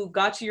you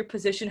got to your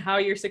position, how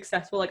you're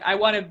successful. Like, I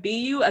want to be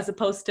you, as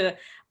opposed to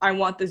I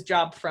want this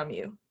job from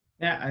you.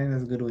 Yeah, I think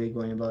that's a good way of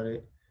going about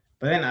it.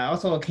 But then I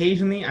also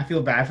occasionally I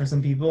feel bad for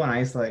some people and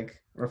I just like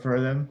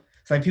refer them.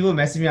 So like people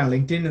message me on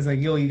LinkedIn. It's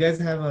like, yo, you guys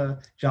have a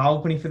job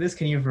opening for this?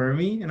 Can you refer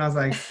me? And I was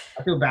like,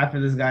 I feel bad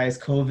for this guy. It's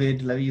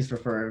COVID. Let me just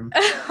refer him.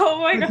 Oh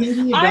my God.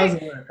 Occasionally it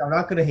does work. I'm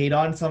not gonna hate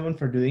on someone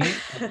for doing it.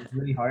 It's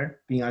really hard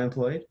being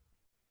unemployed.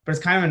 But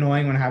it's kind of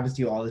annoying when it happens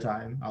to you all the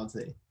time, I would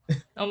say.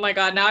 Oh my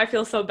God, now I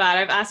feel so bad.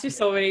 I've asked you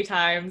so many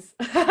times.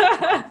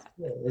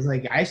 It's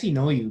like I actually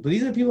know you, but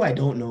these are people I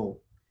don't know.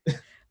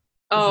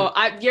 Oh,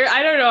 I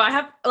don't know.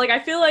 I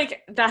feel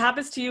like that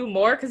happens to you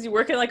more because you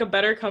work at like a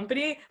better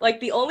company. Like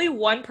the only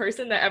one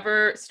person that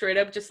ever straight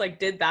up just like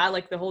did that,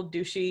 like the whole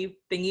douchey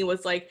thingy,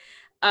 was like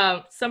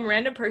some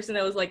random person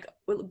that was like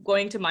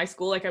going to my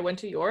school. Like I went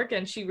to York,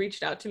 and she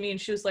reached out to me and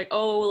she was like,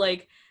 oh,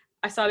 like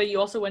I saw that you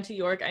also went to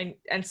York,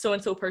 and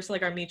so person,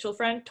 like our mutual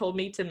friend, told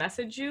me to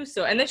message you.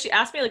 So, and then she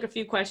asked me like a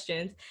few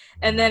questions,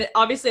 and then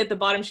obviously at the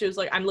bottom she was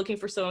like, I'm looking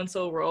for so and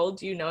so role.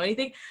 Do you know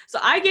anything? So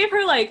I gave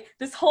her like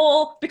this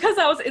whole, because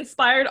I was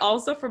inspired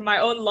also from my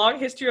own long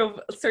history of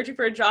searching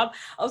for a job.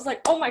 I was like,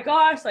 oh my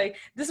gosh, like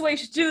this is what you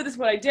should do. This is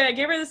what I did. I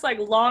gave her this like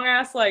long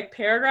ass like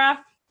paragraph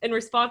in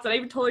response, and I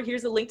even told her,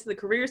 here's a link to the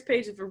careers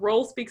page. If a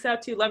role speaks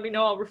out to you, let me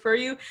know, I'll refer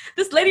you.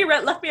 This lady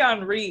left me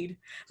on read.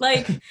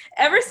 Like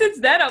ever since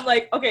then, I'm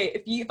like,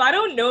 okay, if I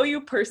don't know you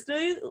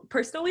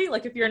personally,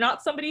 like if you're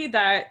not somebody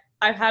that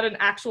I've had an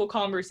actual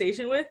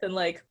conversation with, and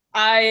like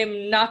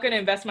I'm not going to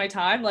invest my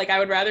time, like I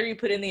would rather you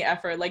put in the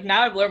effort. Like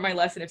now I've learned my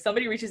lesson. If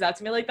somebody reaches out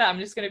to me like that, I'm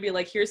just going to be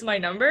like, here's my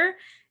number.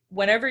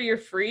 Whenever you're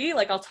free,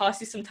 like I'll toss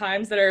you some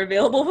times that are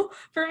available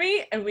for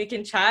me and we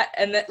can chat.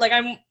 And then like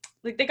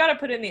like they got to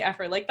put in the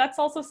effort. Like that's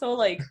also so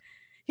like,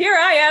 here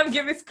I am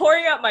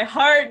pouring out my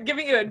heart,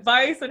 giving you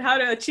advice on how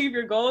to achieve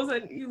your goals,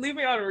 and you leave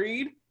me on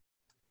read.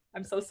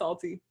 I'm so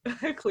salty,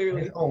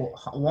 clearly. Oh,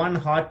 one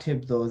hot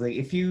tip though is like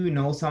if you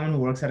know someone who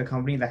works at a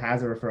company that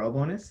has a referral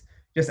bonus,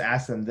 just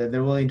ask them that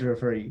they're willing to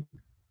refer you.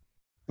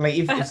 Like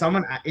if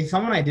someone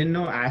I didn't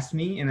know asked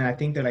me and then I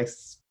think they're like,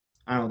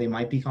 I don't know, they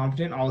might be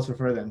competent, I'll just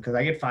refer them because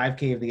I get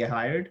 5K if they get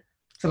hired.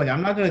 So like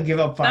I'm not gonna give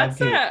up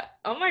 5K.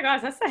 Oh my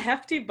gosh, that's a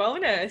hefty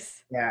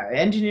bonus. Yeah,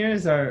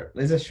 there's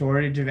a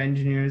shortage of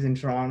engineers in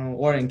Toronto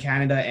or in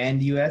Canada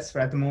and US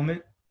at the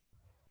moment.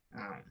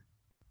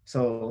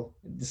 So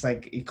it's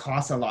like it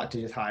costs a lot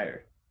to just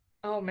hire.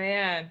 Oh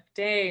man,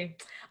 dang.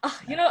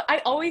 You know,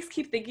 I always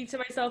keep thinking to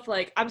myself,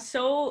 like, I'm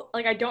so,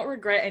 like, I don't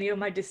regret any of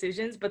my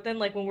decisions, but then,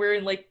 like, when we're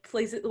in, like,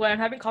 places, when I'm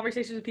having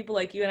conversations with people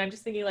like you, and I'm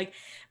just thinking, like,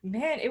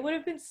 man, it would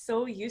have been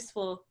so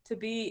useful to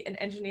be an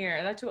engineer,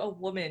 and not to a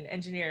woman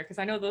engineer, because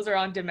I know those are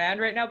on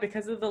demand right now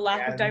because of the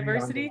lack of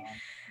diversity.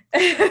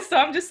 So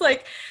I'm just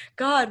like,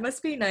 God,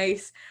 must be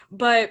nice.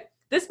 But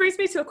this brings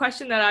me to a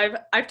question that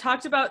I've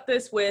talked about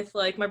this with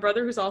like my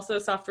brother, who's also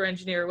a software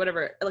engineer,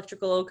 whatever,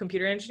 electrical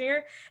computer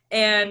engineer,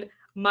 and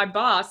my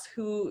boss,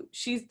 who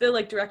she's the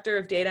like director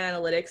of data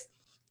analytics.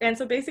 And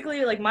so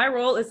basically like my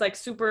role is like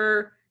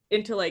super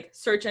into like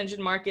search engine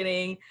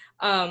marketing.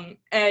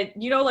 And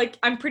you know, like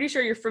I'm pretty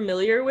sure you're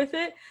familiar with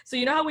it. So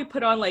you know how we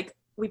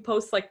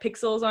post like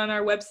pixels on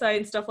our website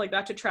and stuff like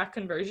that to track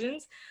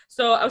conversions.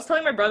 So I was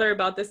telling my brother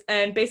about this,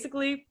 and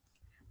basically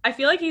I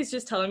feel like he's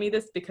just telling me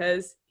this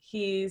because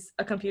he's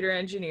a computer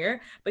engineer,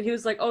 but he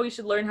was like, oh, you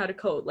should learn how to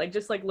code, like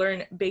just like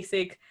learn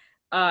basic,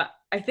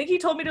 I think he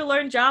told me to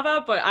learn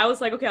Java, but I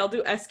was like, okay, I'll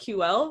do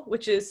SQL,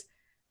 which is,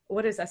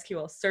 what is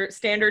SQL?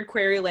 Standard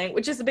query language,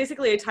 which is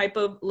basically a type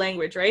of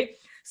language, right?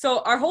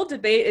 So our whole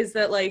debate is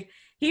that like,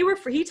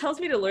 he tells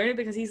me to learn it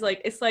because he's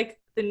like, it's like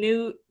the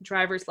new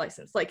driver's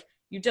license. Like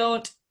you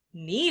don't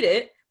need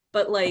it,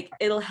 but like,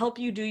 it'll help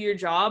you do your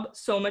job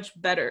so much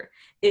better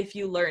if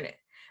you learn it.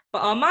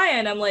 But on my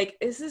end, I'm like,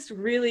 is this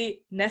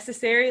really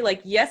necessary?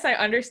 Like, yes, I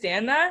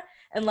understand that.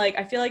 And like,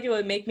 I feel like it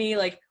would make me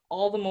like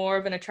all the more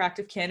of an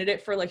attractive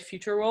candidate for like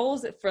future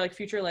roles, for like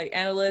future like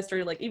analyst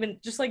or like even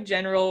just like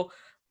general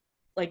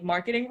like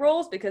marketing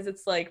roles, because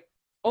it's like,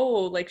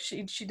 oh, like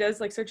she does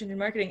like search engine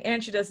marketing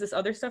and she does this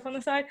other stuff on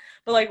the side.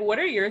 But like, what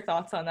are your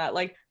thoughts on that?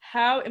 Like,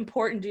 how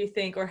important do you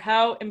think, or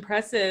how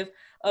impressive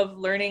of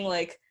learning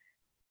like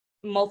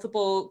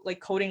multiple like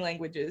coding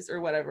languages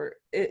or whatever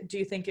do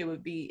you think it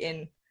would be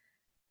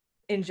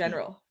in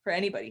general for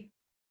anybody?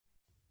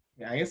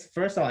 Yeah, I guess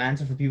first I'll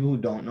answer for people who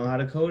don't know how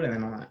to code,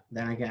 and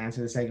then I can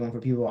answer the second one for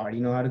people who already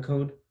know how to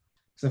code.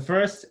 So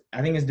first,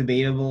 I think it's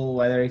debatable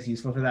whether it's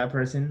useful for that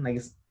person.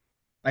 It's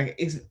I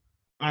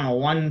don't know,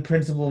 one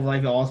principle of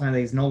life also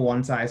there's no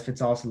one size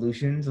fits all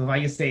solution. So if I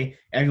just say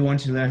everyone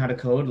should learn how to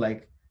code,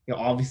 like you'll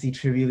obviously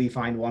trivially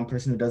find one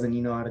person who doesn't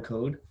even know how to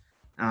code.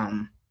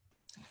 So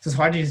it's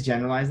hard to just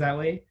generalize that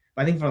way.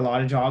 But I think for a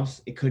lot of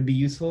jobs, it could be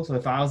useful. So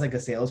if I was like a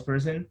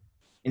salesperson,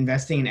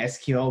 investing in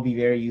SQL will be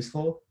very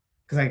useful.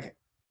 Because like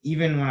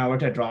even when I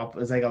worked at Drop, it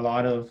was like a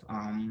lot of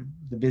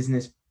the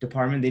business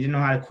department, they didn't know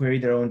how to query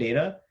their own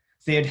data.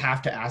 So they'd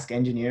have to ask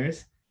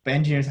engineers, but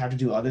engineers have to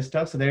do other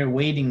stuff. So they're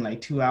waiting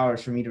like 2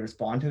 hours for me to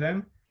respond to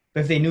them.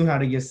 But if they knew how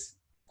to just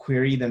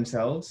query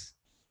themselves,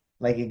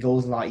 like it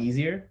goes a lot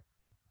easier.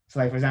 So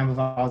like, for example, if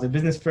I was a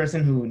business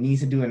person who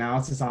needs to do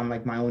analysis on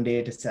like my own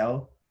data to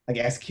sell, like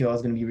SQL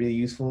is going to be really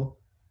useful.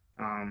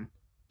 Um,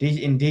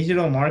 in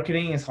digital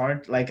marketing is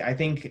hard. Like I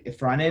think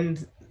front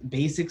end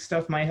basic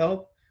stuff might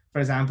help. For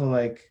example,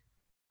 like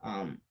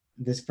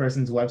this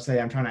person's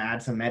website, I'm trying to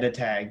add some meta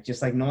tag.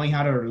 Just like knowing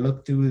how to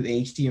look through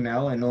the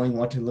HTML and knowing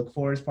what to look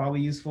for is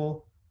probably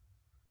useful.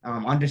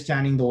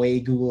 Understanding the way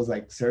Google's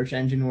like search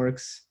engine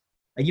works.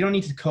 Like you don't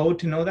need to code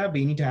to know that, but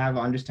you need to have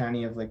an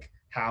understanding of like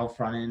how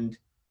front end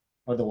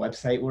or the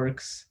website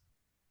works.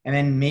 And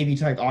then maybe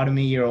to like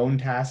automate your own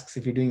tasks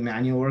if you're doing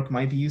manual work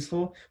might be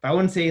useful. But I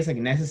wouldn't say it's like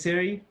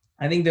necessary.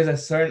 I think there's a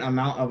certain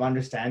amount of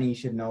understanding you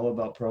should know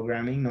about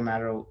programming, no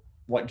matter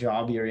what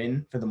job you're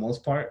in for the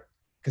most part,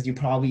 because you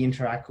probably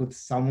interact with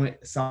some way,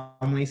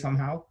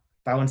 somehow.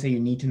 But I wouldn't say you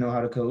need to know how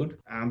to code.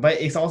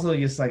 But it's also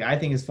just like, I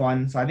think it's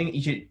fun. So I think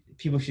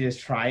people should just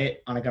try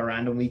it on like a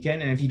random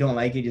weekend. And if you don't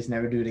like it, just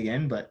never do it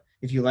again. But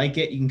if you like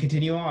it, you can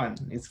continue on.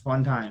 It's a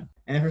fun time.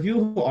 And for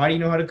people who already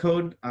know how to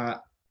code,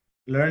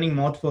 learning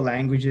multiple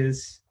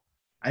languages,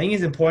 I think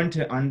it's important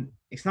to,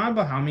 it's not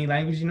about how many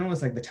languages you know,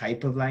 it's like the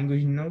type of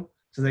language you know.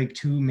 So like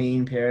two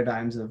main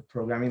paradigms of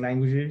programming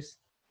languages.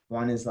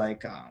 One is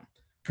like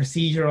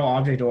procedural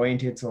object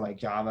oriented, so like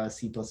Java,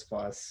 C++,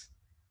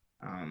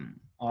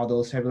 all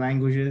those type of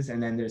languages.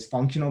 And then there's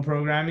functional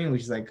programming,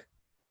 which is like,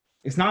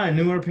 it's not a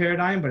newer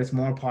paradigm, but it's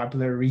more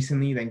popular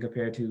recently than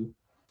compared to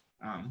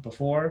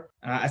before.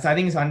 So I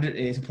think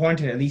it's important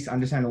to at least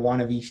understand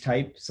one of each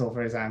type. So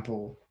for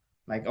example,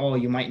 like, oh,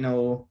 you might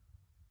know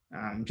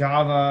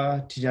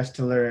Java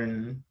to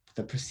learn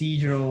the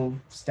procedural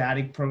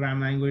static program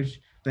language,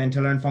 but then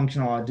to learn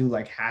functional, I'll do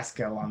like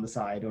Haskell on the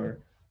side,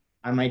 or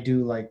I might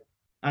do like,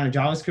 I don't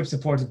know, JavaScript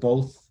supports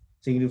both.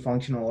 So you can do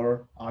functional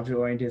or object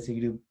oriented, so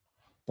you can do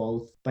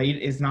both. But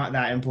it's not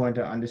that important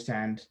to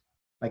understand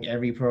like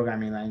every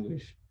programming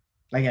language.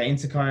 Like at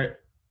Instacart,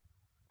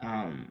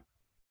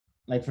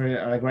 like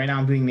for like right now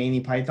I'm doing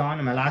mainly Python.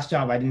 In my last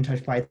job, I didn't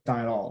touch Python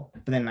at all.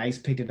 But then I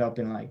just picked it up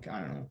in like,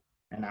 I don't know,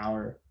 an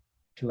hour,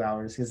 2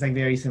 hours. It's like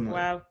very similar.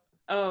 Wow.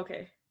 Oh,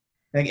 okay.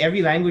 Like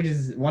every language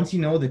is, once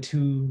you know the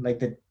two, like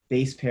the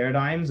base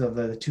paradigms of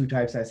the two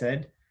types I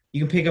said,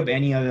 you can pick up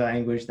any other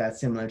language that's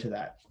similar to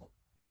that.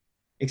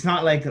 It's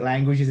not like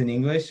languages in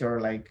English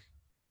or like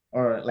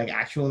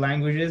actual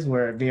languages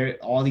where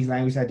all these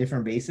languages have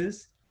different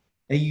bases.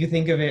 Like you can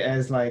think of it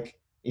as like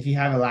if you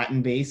have a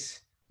Latin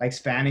base, like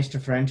Spanish to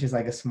French is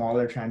like a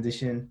smaller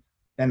transition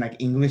than like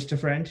English to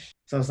French.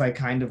 So it's like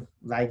kind of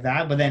like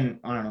that. But then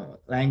I don't know,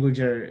 language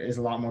is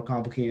a lot more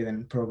complicated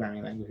than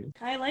programming languages.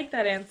 I like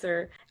that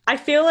answer. I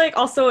feel like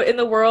also in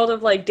the world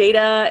of like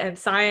data and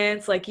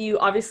science, like you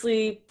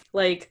obviously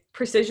like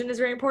precision is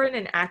very important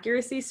and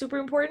accuracy is super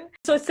important.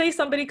 So say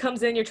somebody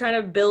comes in, you're trying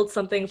to build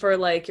something for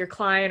like your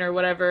client or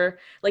whatever.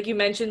 Like you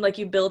mentioned, like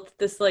you built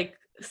this like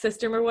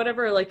system or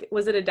whatever, like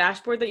was it a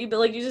dashboard that you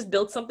built? Like you just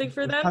built something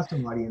for them?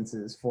 Custom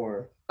audiences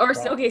for. Or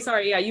okay,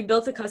 sorry, yeah, you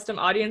built a custom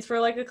audience for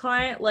like a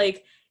client.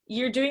 Like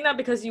you're doing that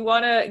because you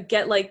want to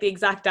get like the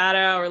exact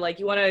data, or like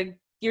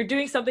you're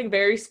doing something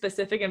very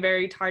specific and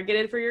very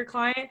targeted for your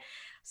client.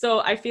 So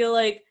I feel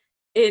like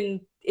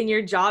in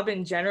your job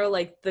in general,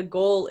 like the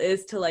goal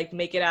is to like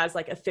make it as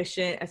like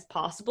efficient as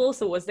possible.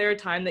 So was there a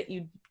time that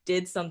you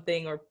did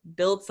something or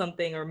built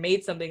something or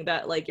made something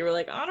that like you were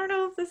like, I don't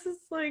know if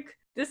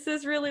this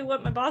is really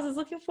what my boss is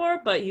looking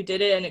for, but you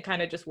did it and it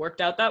kind of just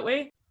worked out that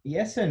way?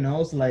 Yes and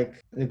no. So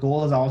like the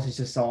goal is always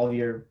to solve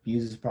your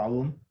user's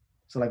problem.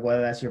 So like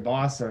whether that's your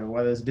boss or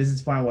whether it's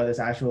business partner, whether it's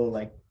actual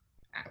like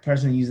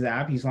person who uses the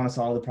app, you just want to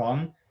solve the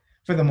problem.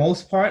 For the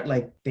most part,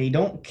 like they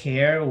don't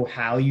care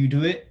how you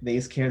do it. They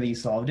just care that you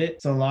solved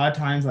it. So a lot of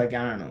times, like,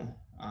 I don't know,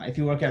 if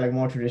you work at like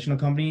more traditional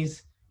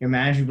companies, your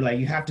manager will be like,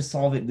 you have to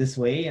solve it this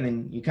way. And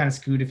then you kind of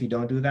screwed if you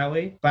don't do it that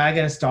way. But I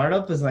get a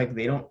startup is like,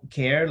 they don't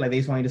care. Like they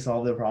just want you to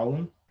solve their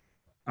problem.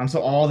 So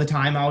all the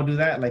time I'll do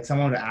that. Like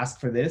someone would ask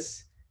for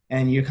this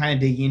and you're kind of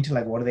digging into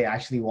like, what do they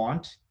actually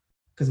want?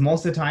 Because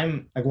most of the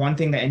time, like one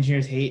thing that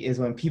engineers hate is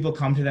when people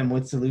come to them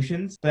with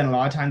solutions, but then a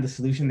lot of times the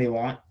solution they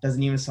want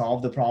doesn't even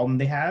solve the problem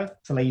they have.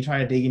 So like you try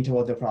to dig into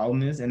what the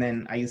problem is and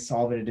then I just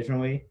solve it a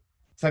different way.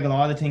 It's like a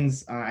lot of the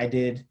things I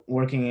did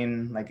working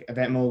in like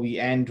EventMobi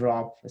and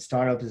Drop, a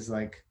startup, is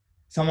like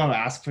someone will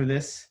ask for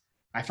this.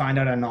 I find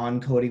out a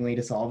non-coding way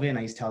to solve it and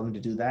I just tell them to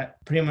do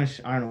that. Pretty much,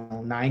 I don't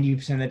know,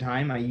 90% of the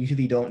time, I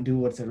usually don't do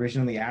what's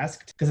originally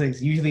asked because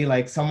it's usually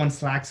like someone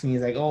slacks me,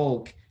 is like,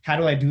 oh, how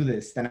do I do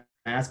this? Then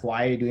I ask,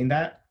 why are you doing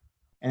that?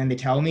 And then they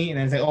tell me and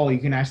then it's like, oh, you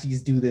can actually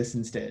just do this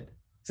instead.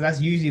 So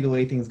that's usually the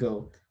way things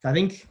go. So I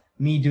think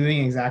me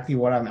doing exactly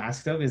what I'm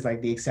asked of is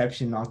like the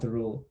exception, not the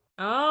rule.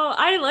 Oh,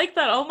 I like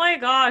that. Oh my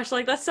gosh.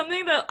 Like that's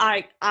something that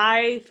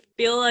I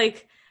feel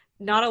like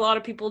not a lot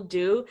of people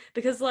do,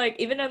 because like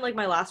even in like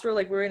my last role,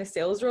 like we were in a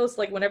sales role,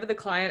 so like whenever the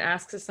client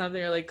asks us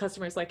something or like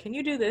customers like, can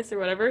you do this or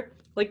whatever,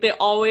 like they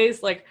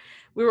always like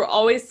we were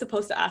always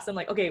supposed to ask them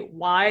like, okay,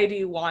 why do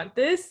you want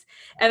this?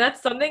 And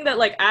that's something that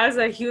like as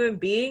a human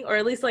being, or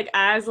at least like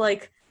as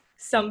like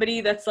somebody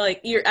that's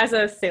like you're as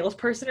a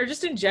salesperson or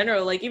just in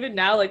general, like even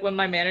now, like when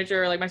my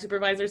manager or like my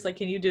supervisor's like,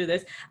 can you do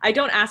this? I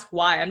don't ask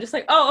why. I'm just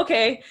like, oh,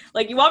 okay,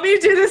 like you want me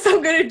to do this,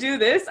 I'm gonna do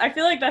this. I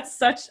feel like that's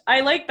such,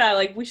 I like that.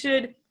 Like we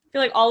should, I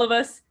feel like all of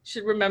us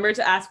should remember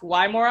to ask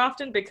why more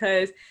often,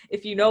 because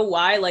if you know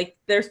why, like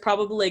there's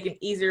probably like an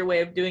easier way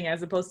of doing it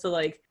as opposed to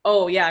like,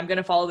 oh yeah, I'm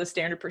gonna follow the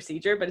standard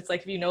procedure. But it's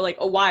like if you know like,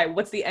 oh why,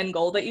 what's the end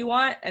goal that you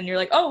want, and you're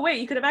like, oh wait,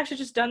 you could have actually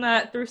just done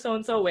that through so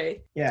and so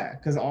way. Yeah,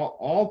 because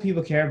all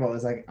people care about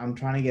is like, I'm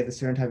trying to get a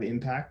certain type of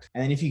impact.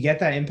 And then if you get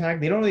that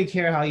impact, they don't really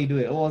care how you do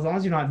it. Well, as long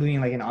as you're not doing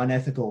it like an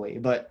unethical way.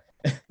 But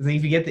like,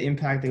 if you get the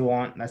impact they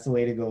want, that's the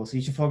way to go. So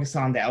you should focus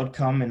on the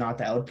outcome and not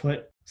the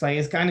output. So like,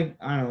 it's kind of,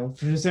 I don't know,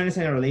 for a certain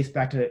extent, it relates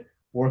back to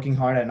working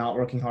hard and not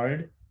working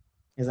hard.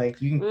 It's like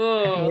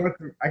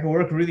I can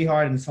work really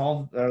hard and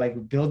solve or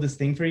like build this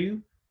thing for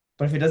you,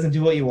 but if it doesn't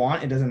do what you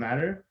want, it doesn't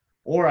matter.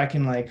 Or I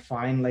can like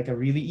find like a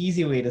really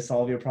easy way to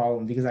solve your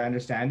problem because I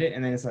understand it,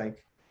 and then it's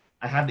like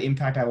I have the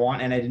impact I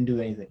want and I didn't do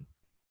anything.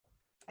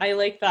 I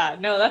like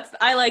that. No, that's,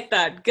 I like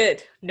that.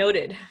 Good.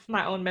 Noted.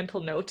 My own mental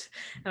note.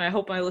 And I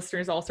hope my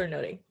listeners also are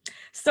noting.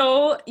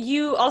 So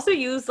you also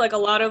use like a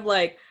lot of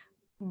like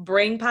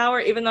brain power,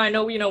 even though I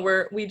know, you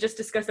know, we just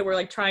discussed that we're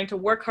like trying to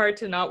work hard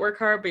to not work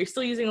hard, but you're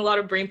still using a lot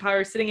of brain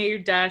power sitting at your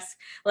desk.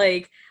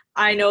 Like,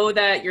 I know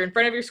that you're in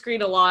front of your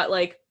screen a lot.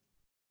 Like,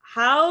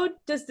 how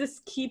does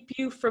this keep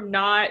you from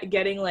not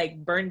getting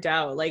like burnt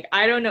out? Like,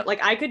 I don't know,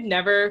 like I could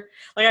never,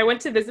 like I went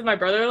to visit my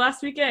brother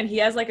last weekend and he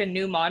has like a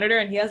new monitor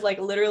and he has like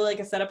literally like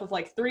a setup of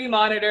like 3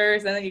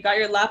 monitors, and then you got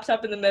your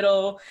laptop in the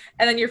middle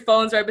and then your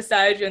phone's right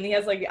beside you and he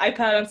has like the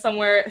iPad on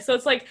somewhere. So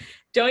it's like,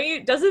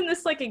 doesn't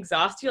this like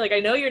exhaust you? Like, I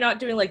know you're not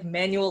doing like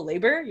manual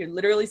labor, you're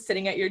literally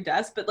sitting at your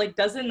desk, but like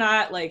doesn't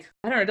that like,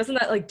 I don't know, doesn't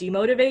that like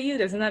demotivate you?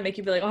 Doesn't that make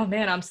you be like, oh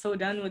man, I'm so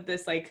done with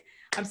this, like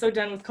I'm so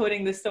done with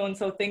coding this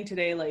so-and-so thing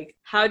today? Like,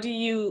 how do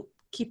you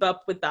keep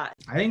up with that?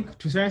 I think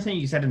to a certain extent,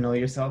 you said to know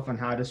yourself and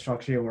how to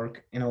structure your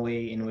work in a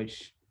way in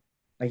which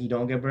like you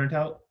don't get burnt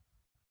out.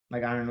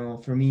 Like, I don't know,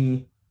 for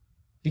me,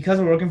 because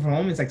we're working from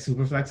home, it's like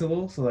super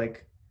flexible. So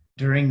like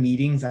during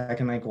meetings, I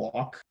can like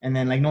walk and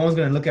then like no one's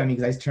gonna look at me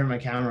because I just turn my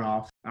camera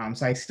off.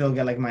 So I still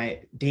get like my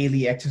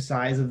daily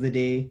exercise of the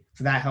day.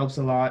 So that helps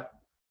a lot.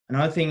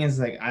 Another thing is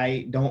like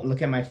I don't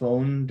look at my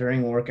phone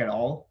during work at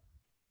all.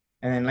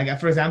 And then like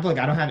for example, like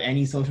I don't have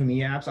any social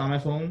media apps on my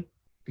phone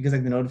because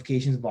like the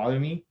notifications bother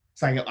me.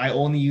 So I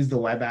only use the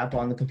web app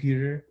on the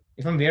computer.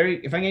 If I'm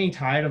getting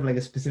tired of like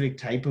a specific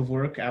type of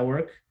work at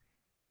work,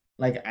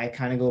 like I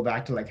kind of go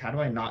back to like, how do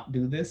I not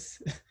do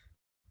this?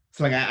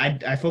 So like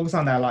I focus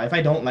on that a lot. If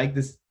I don't like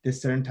this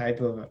certain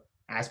type of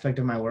aspect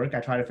of my work,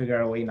 I try to figure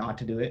out a way not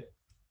to do it.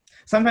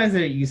 Sometimes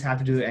you just have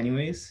to do it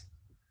anyways.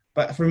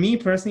 But for me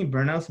personally,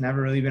 burnout's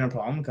never really been a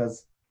problem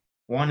because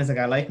one is like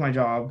I like my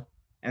job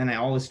and I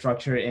always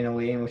structure it in a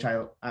way in which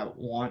I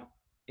want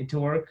it to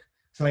work.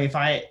 So like if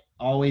I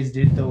always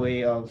did the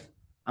way of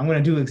I'm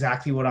gonna do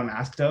exactly what I'm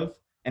asked of,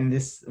 and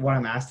this what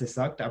I'm asked is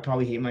sucked, I'll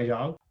probably hate my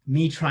job.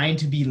 Me trying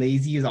to be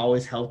lazy has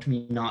always helped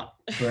me not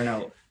burn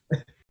out.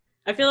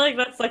 I feel like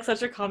that's like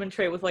such a common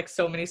trait with like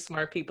so many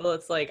smart people.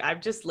 It's like,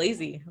 I'm just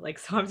lazy. Like,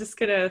 so I'm just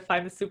gonna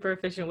find the super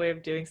efficient way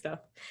of doing stuff.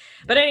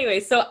 But anyway,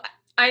 so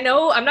I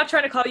know I'm not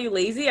trying to call you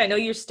lazy. I know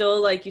you're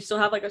still like, you still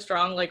have like a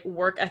strong like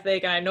work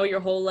ethic. And I know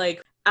your whole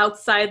like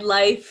outside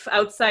life,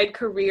 outside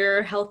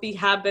career, healthy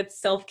habits,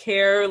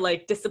 self-care,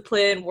 like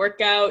discipline,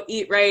 workout,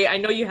 eat right. I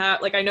know you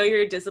have, like, I know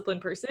you're a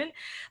disciplined person,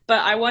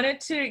 but I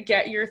wanted to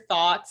get your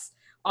thoughts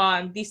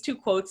on these 2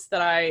 quotes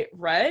that I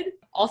read.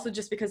 Also,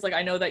 just because like,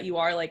 I know that you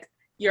are like,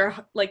 you're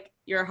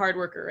a hard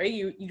worker, right?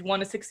 You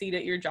want to succeed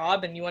at your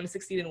job and you want to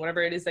succeed in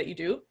whatever it is that you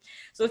do.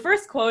 So the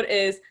first quote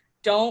is,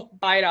 don't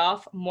bite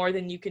off more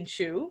than you can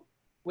chew,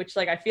 which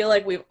like I feel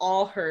like we've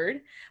all heard.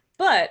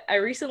 But I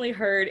recently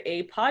heard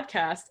a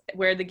podcast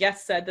where the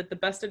guest said that the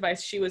best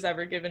advice she was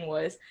ever given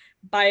was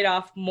bite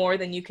off more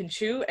than you can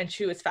chew and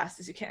chew as fast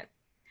as you can.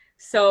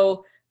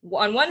 So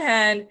on one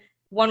hand,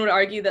 one would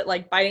argue that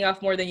like biting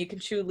off more than you can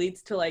chew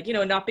leads to like, you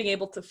know, not being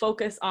able to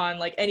focus on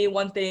like any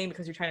one thing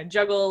because you're trying to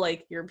juggle,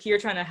 like you're here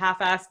trying to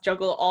half-ass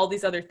juggle all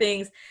these other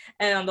things.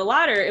 And on the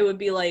latter, it would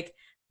be like,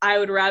 I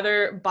would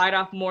rather bite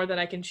off more than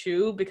I can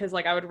chew because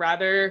like I would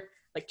rather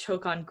like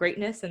choke on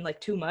greatness and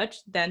like too much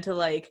than to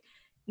like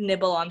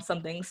nibble on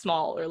something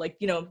small or like,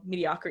 you know,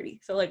 mediocrity.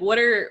 So like what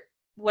are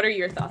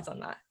your thoughts on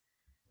that?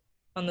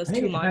 On those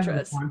 2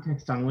 mantras?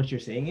 Context on what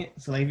you're saying it.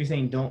 So like if you're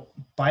saying don't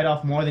bite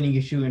off more than you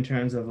can chew in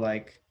terms of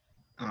like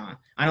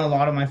I know a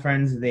lot of my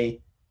friends,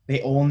 they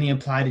only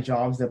apply to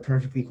jobs they're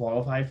perfectly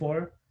qualified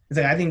for. It's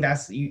like, I think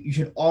that's, you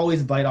should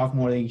always bite off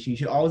more than you chew. You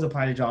should always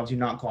apply to jobs you're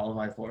not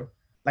qualified for.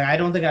 Like, I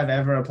don't think I've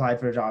ever applied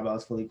for a job I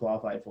was fully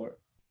qualified for.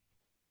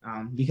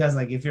 Because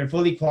like, if you're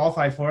fully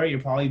qualified for it, you're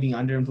probably being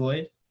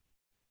underemployed.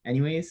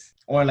 anyways.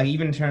 Or like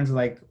even in terms of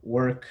like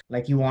work,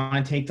 like you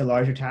want to take the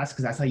larger tasks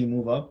because that's how you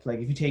move up. Like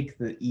if you take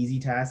the easy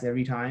tasks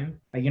every time,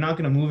 like you're not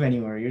going to move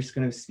anywhere. You're just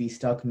going to be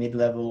stuck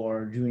mid-level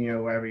or junior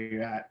or wherever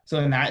you're at. So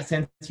in that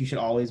sense, you should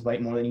always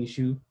bite more than you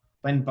chew.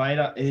 But bite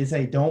off is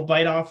like don't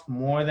bite off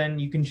more than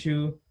you can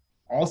chew.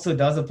 Also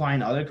does apply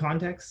in other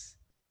contexts.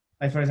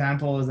 Like for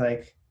example, is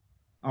like,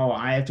 oh,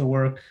 I have to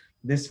work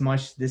this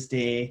much this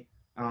day.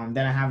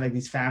 Then I have like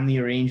these family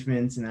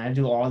arrangements and I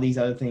do all these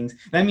other things.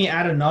 Let me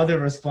add another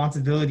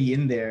responsibility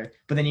in there,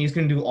 but then you're just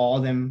going to do all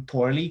of them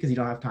poorly because you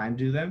don't have time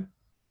to do them.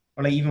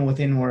 Or like even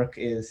within work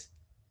is,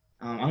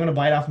 I'm going to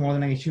bite off more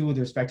than I can chew with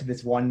respect to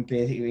this one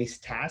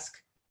basic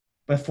task.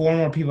 But four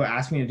more people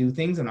ask me to do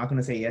things, I'm not going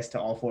to say yes to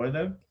all four of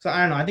them. So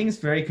I don't know. I think it's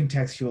very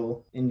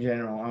contextual in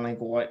general on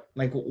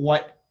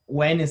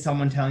when is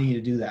someone telling you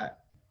to do that,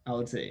 I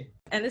would say.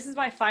 And this is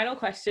my final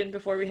question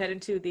before we head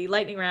into the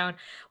lightning round.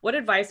 What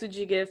advice would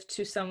you give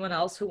to someone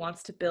else who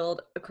wants to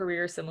build a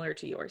career similar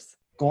to yours?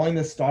 Going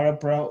the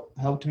startup route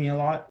helped me a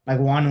lot.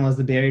 Like one was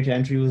the barrier to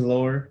entry was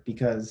lower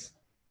because,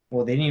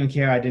 well, they didn't even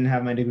care I didn't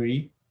have my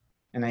degree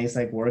and I just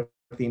like worked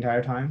the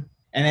entire time.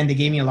 And then they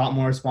gave me a lot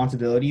more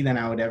responsibility than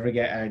I would ever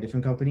get at a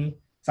different company.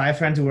 So I have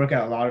friends who work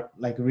at a lot of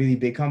like really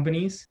big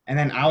companies. And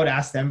then I would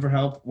ask them for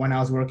help when I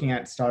was working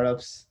at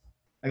startups.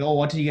 Like, oh,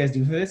 what did you guys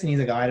do for this? And he's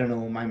like, oh, I don't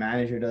know. My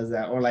manager does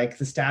that. Or like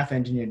the staff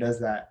engineer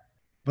does that.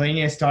 But in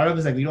a startup,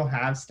 it's like, we don't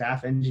have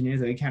staff engineers.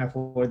 Like, we can't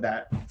afford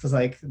that. So it's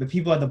like the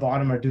people at the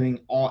bottom are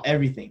doing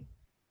everything.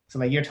 So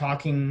like you're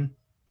talking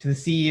to the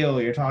CEO,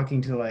 you're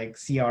talking to like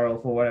CRO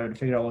for whatever to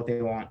figure out what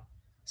they want.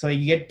 So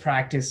you get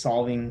practice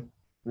solving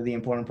really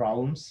important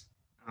problems.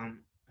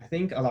 I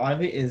think a lot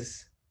of it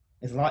is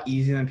a lot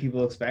easier than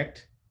people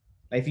expect.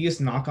 Like if you just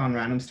knock on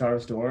random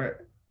startups'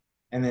 door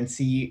and then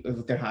see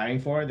what they're hiring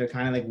for, they're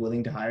kind of like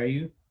willing to hire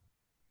you.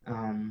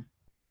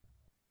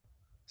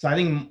 So I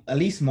think at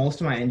least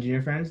most of my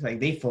engineer friends, like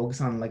they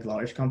focus on like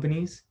large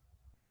companies.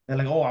 They're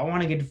like, oh, I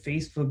want to get to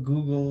Facebook,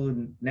 Google,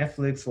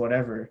 Netflix,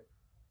 whatever.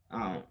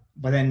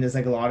 But then there's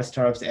like a lot of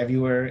startups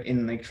everywhere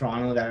in like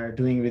Toronto that are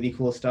doing really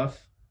cool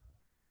stuff.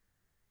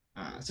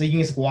 So you can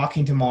just walk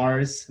into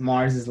Mars.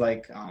 Mars is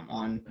like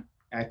on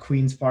at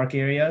Queen's Park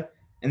area.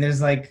 And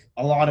there's like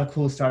a lot of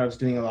cool startups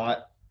doing a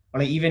lot. Or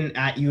like even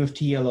at U of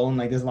T alone,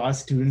 like there's a lot of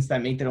students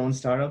that make their own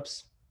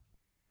startups.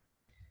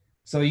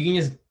 So you can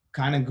just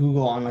kind of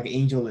Google on like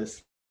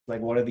AngelList,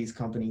 like what are these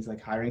companies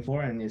like hiring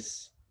for, and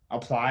just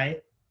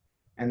apply.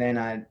 And then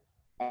I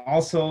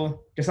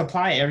also just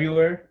apply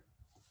everywhere.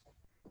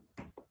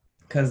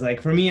 Cause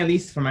like for me, at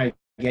least for my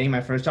getting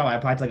my first job, I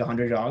applied to like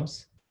 100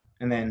 jobs,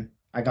 and then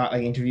I got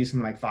like interviews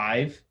from like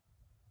 5.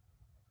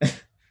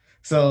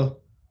 So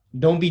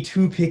don't be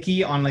too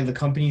picky on like the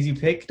companies you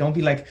pick. Don't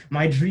be like,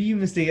 my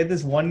dream is to get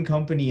this one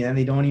company, and then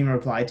they don't even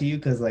reply to you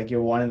because like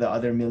you're one of the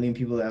other million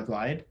people that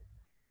applied.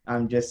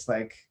 I'm just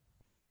like,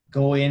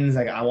 go in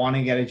like, I want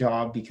to get a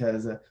job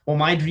because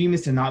my dream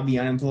is to not be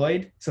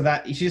unemployed. So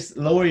that you should just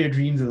lower your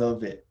dreams a little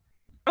bit.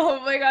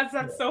 Oh my gosh,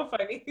 that's so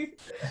funny.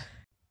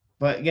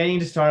 But getting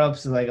into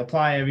startups is like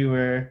apply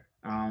everywhere.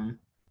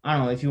 I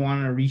don't know, if you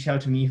want to reach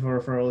out to me for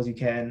referrals, you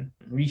can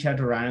reach out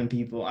to random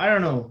people. I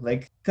don't know,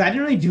 like, cause I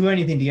didn't really do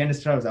anything to get into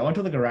startups. I went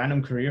to like a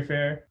random career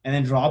fair, and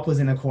then Drop was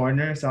in a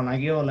corner. So I'm like,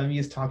 yo, let me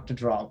just talk to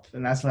Drop.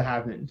 And that's what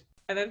happened.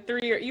 And then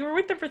 3 years, you were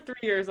with them for 3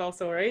 years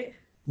also, right?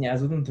 Yeah, I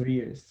was with them 3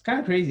 years. It's kind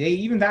of crazy. Hey,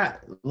 even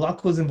that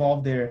luck was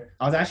involved there.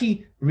 I was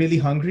actually really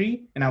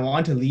hungry and I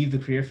wanted to leave the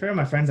career fair.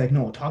 My friend's like,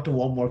 no, talk to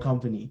one more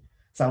company.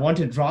 So I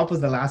wanted Drop was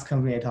the last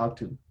company I talked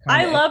to.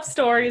 I love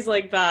stories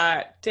like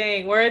that.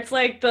 Dang, where it's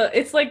like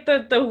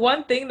the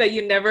one thing that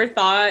you never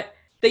thought,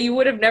 that you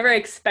would have never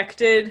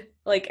expected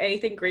like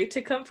anything great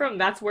to come from.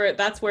 That's where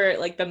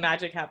like the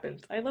magic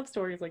happens. I love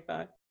stories like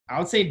that. I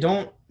would say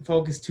don't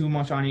focus too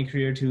much on your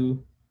career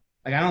too.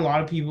 Like I know a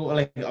lot of people,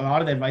 like a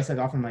lot of the advice I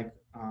got from like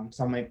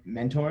some of my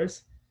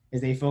mentors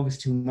is they focus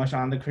too much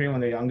on the career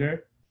when they're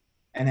younger.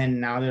 And then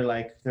now they're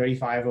like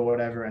 35 or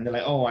whatever. And they're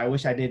like, oh, I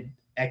wish I did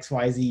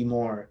XYZ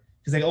more.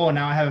 Because like, oh,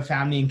 now I have a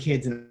family and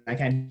kids and I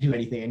can't do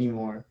anything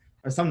anymore,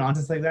 or some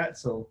nonsense like that.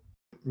 So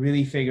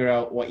really figure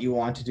out what you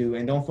want to do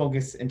and don't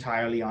focus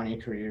entirely on your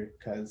career.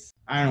 Because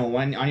I don't know,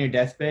 when on your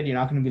deathbed, you're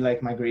not going to be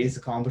like, my greatest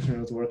accomplishment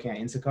was working at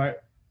Instacart.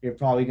 You're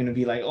probably going to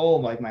be like, oh,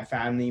 like my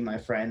family, my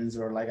friends,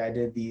 or like I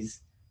did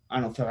these, I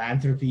don't know,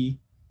 philanthropy.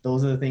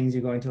 Those are the things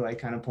you're going to like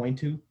kind of point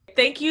to.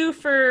 Thank you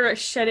for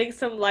shedding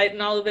some light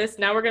on all of this.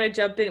 Now we're going to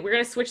jump in. We're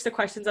going to switch the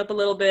questions up a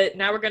little bit.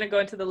 Now we're going to go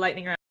into the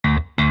lightning round.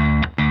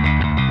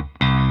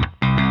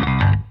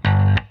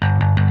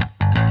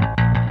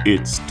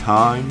 It's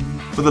time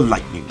for the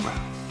lightning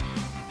round.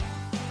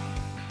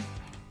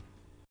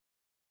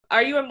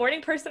 Are you a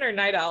morning person or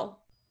night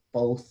owl?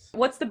 Both.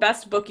 What's the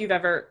best book you've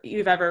ever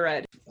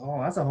read?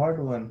 Oh, that's a hard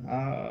one.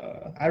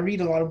 I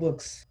read a lot of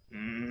books.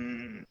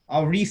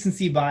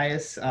 Recency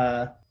bias.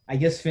 I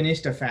just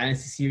finished a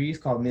fantasy series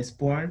called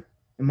Mistborn.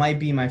 It might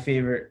be my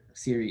favorite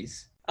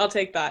series. I'll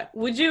take that.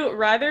 Would you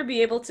rather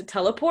be able to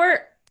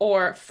teleport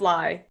or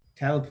fly?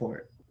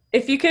 Teleport.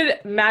 If you could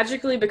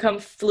magically become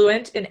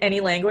fluent in any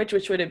language,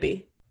 which would it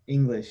be?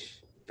 English.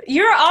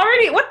 You're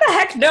already, what the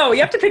heck? No,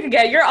 you have to pick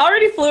again. You're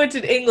already fluent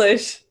in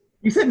English.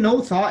 You said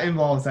no thought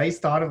involved. So I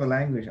just thought of a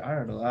language. I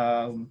don't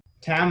know.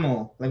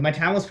 Tamil. Like my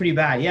Tamil's pretty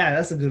bad. Yeah,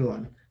 that's a good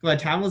one. My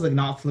Tamil's like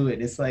not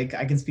fluent. It's like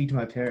I can speak to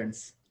my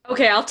parents.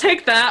 Okay, I'll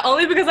take that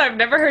only because I've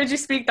never heard you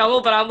speak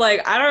Tamil, but I'm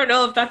like, I don't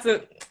know if that's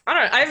a, I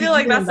don't know. I feel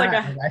like that's like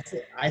a.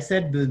 I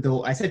said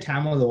I said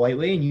Tamil the white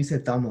way, and you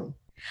said Tamil.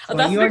 So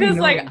that's because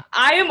like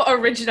I am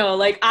original.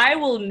 Like I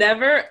will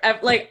never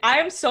like I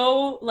am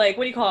so like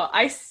what do you call it?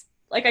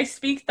 I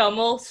speak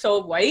Tamil so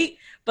white,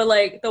 but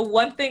like the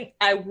one thing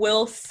I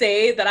will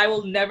say that I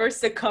will never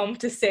succumb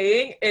to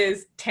saying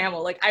is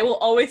Tamil. Like I will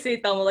always say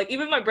Tamil. Like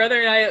even my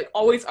brother and I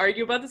always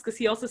argue about this because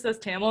he also says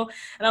Tamil,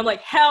 and I'm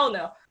like hell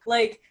no.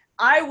 Like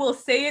I will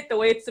say it the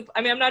way it's.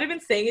 I mean I'm not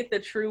even saying it the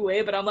true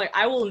way, but I'm like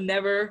I will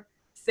never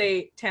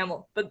say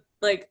Tamil. But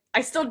like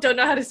I still don't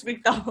know how to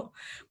speak Tamil.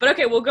 But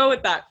okay, we'll go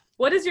with that.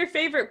 What is your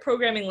favorite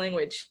programming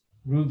language?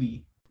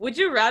 Ruby. Would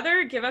you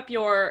rather give up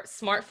your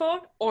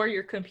smartphone or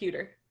your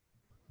computer?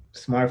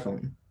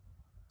 Smartphone.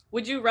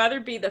 Would you rather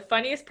be the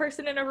funniest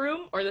person in a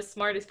room or the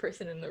smartest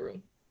person in the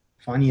room?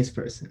 Funniest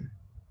person.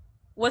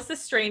 What's the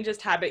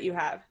strangest habit you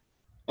have?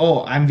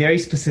 Oh, I'm very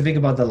specific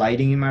about the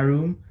lighting in my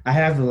room. I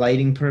have the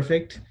lighting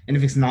perfect, and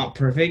if it's not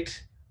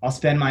perfect, I'll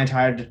spend my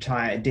entire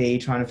day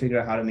trying to figure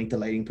out how to make the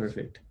lighting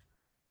perfect.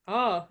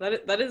 Oh,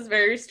 that is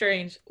very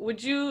strange.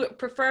 Would you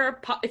prefer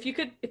if you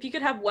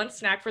could have one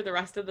snack for the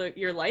rest of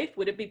your life,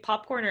 would it be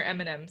popcorn or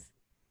M&Ms?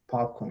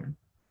 Popcorn.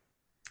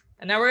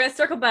 And now we're going to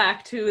circle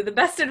back to the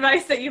best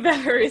advice that you've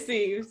ever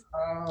received.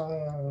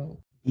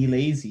 Be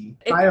lazy.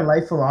 Entire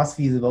life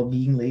philosophy is about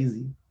being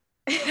lazy.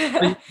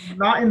 Like,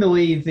 not in the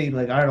way you think,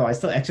 like, I don't know, I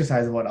still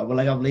exercise and whatnot, but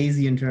like I'm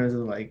lazy in terms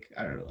of like,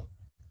 I don't know,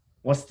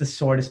 what's the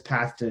shortest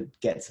path to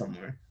get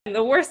somewhere? And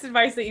the worst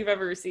advice that you've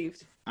ever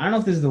received? I don't know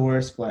if this is the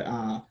worst, but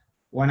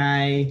when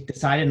I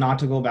decided not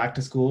to go back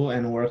to school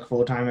and work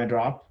full-time at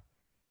Drop,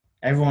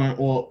 everyone,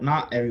 well,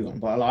 not everyone,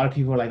 but a lot of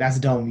people were like, that's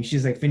dumb. You should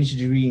just like finish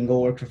your degree and go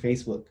work for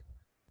Facebook.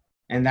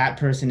 And that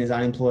person is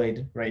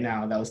unemployed right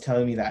now that was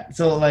telling me that.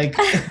 So like,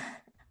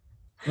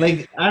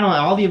 like, I don't know,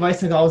 all the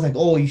advice I got was like,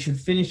 oh, you should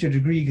finish your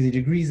degree because your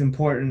degree is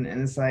important.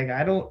 And it's like,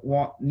 I don't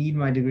need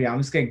my degree. I'm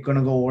just like,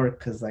 gonna go work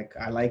because like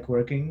I like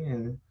working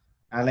and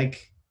I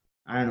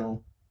don't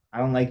know, I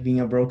don't like being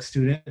a broke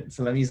student.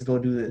 So let me just go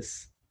do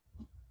this.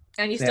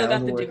 And you still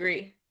got the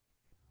degree.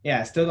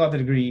 Yeah, I still got the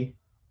degree.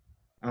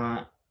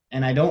 And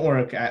I don't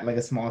work at like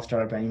a small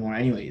startup anymore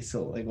anyway,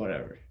 so like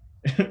whatever.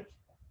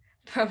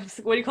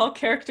 What do you call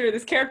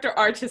this character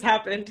arc has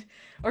happened,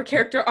 or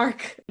character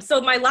arc.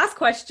 So my last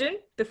question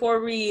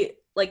before we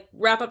like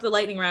wrap up the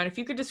lightning round, if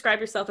you could describe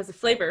yourself as a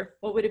flavor,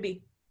 what would it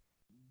be?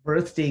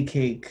 Birthday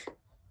cake.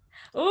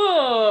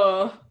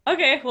 Oh,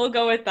 okay, we'll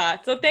go with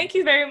that. So thank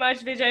you very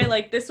much, Vijay.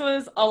 Like this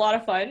was a lot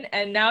of fun.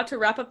 And now to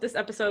wrap up this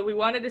episode, we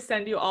wanted to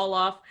send you all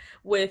off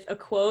with a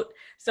quote.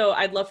 So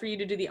I'd love for you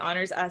to do the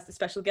honors as the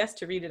special guest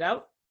to read it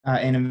out.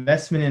 An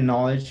investment in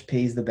knowledge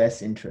pays the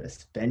best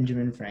interest.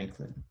 Benjamin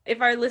Franklin. If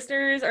our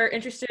listeners are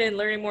interested in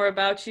learning more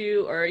about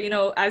you, or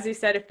as you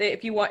said, if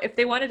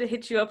they wanted to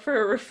hit you up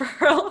for a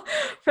referral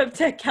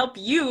to help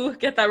you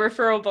get that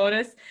referral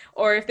bonus,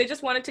 or if they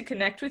just wanted to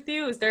connect with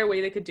you, is there a way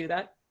they could do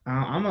that?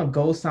 I'm a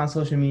ghost on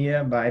social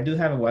media, but I do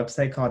have a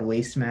website called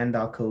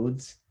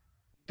wasteman.codes,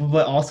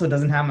 but also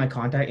doesn't have my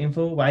contact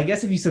info. But I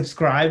guess if you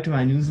subscribe to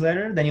my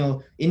newsletter, then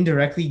you'll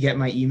indirectly get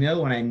my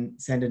email when I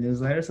send a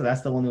newsletter. So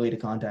that's the only way to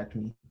contact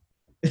me.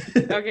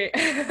 Okay.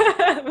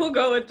 We'll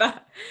go with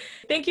that.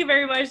 Thank you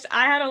very much.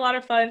 I had a lot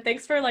of fun.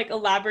 Thanks for like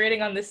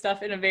elaborating on this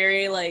stuff in a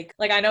very like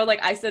I know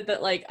like I said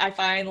that like I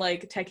find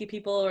like techie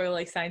people or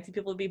like sciencey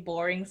people to be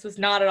boring. This was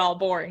not at all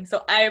boring.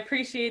 So I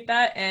appreciate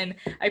that, and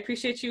I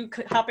appreciate you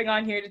hopping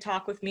on here to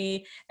talk with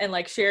me and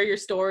like share your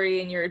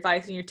story and your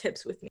advice and your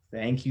tips with me.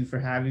 Thank you for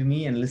having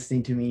me and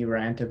listening to me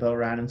rant about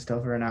random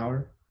stuff for an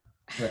hour.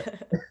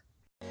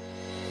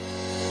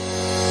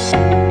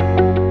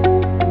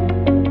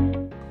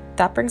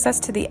 That brings us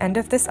to the end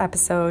of this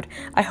episode.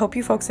 I hope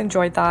you folks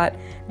enjoyed that.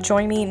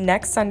 Join me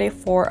next Sunday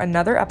for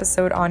another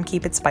episode on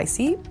Keep It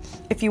Spicy.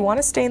 If you want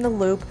to stay in the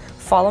loop,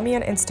 follow me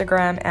on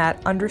Instagram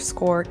at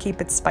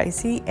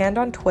 _keepitspicy and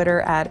on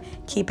Twitter at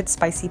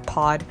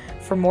keepitspicypod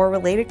for more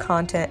related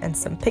content and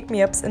some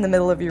pick-me-ups in the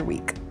middle of your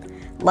week.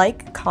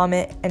 Like,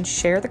 comment, and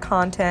share the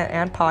content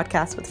and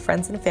podcast with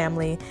friends and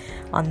family.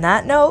 On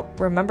that note,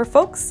 remember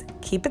folks,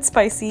 keep it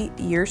spicy.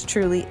 Yours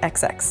truly,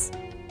 XX.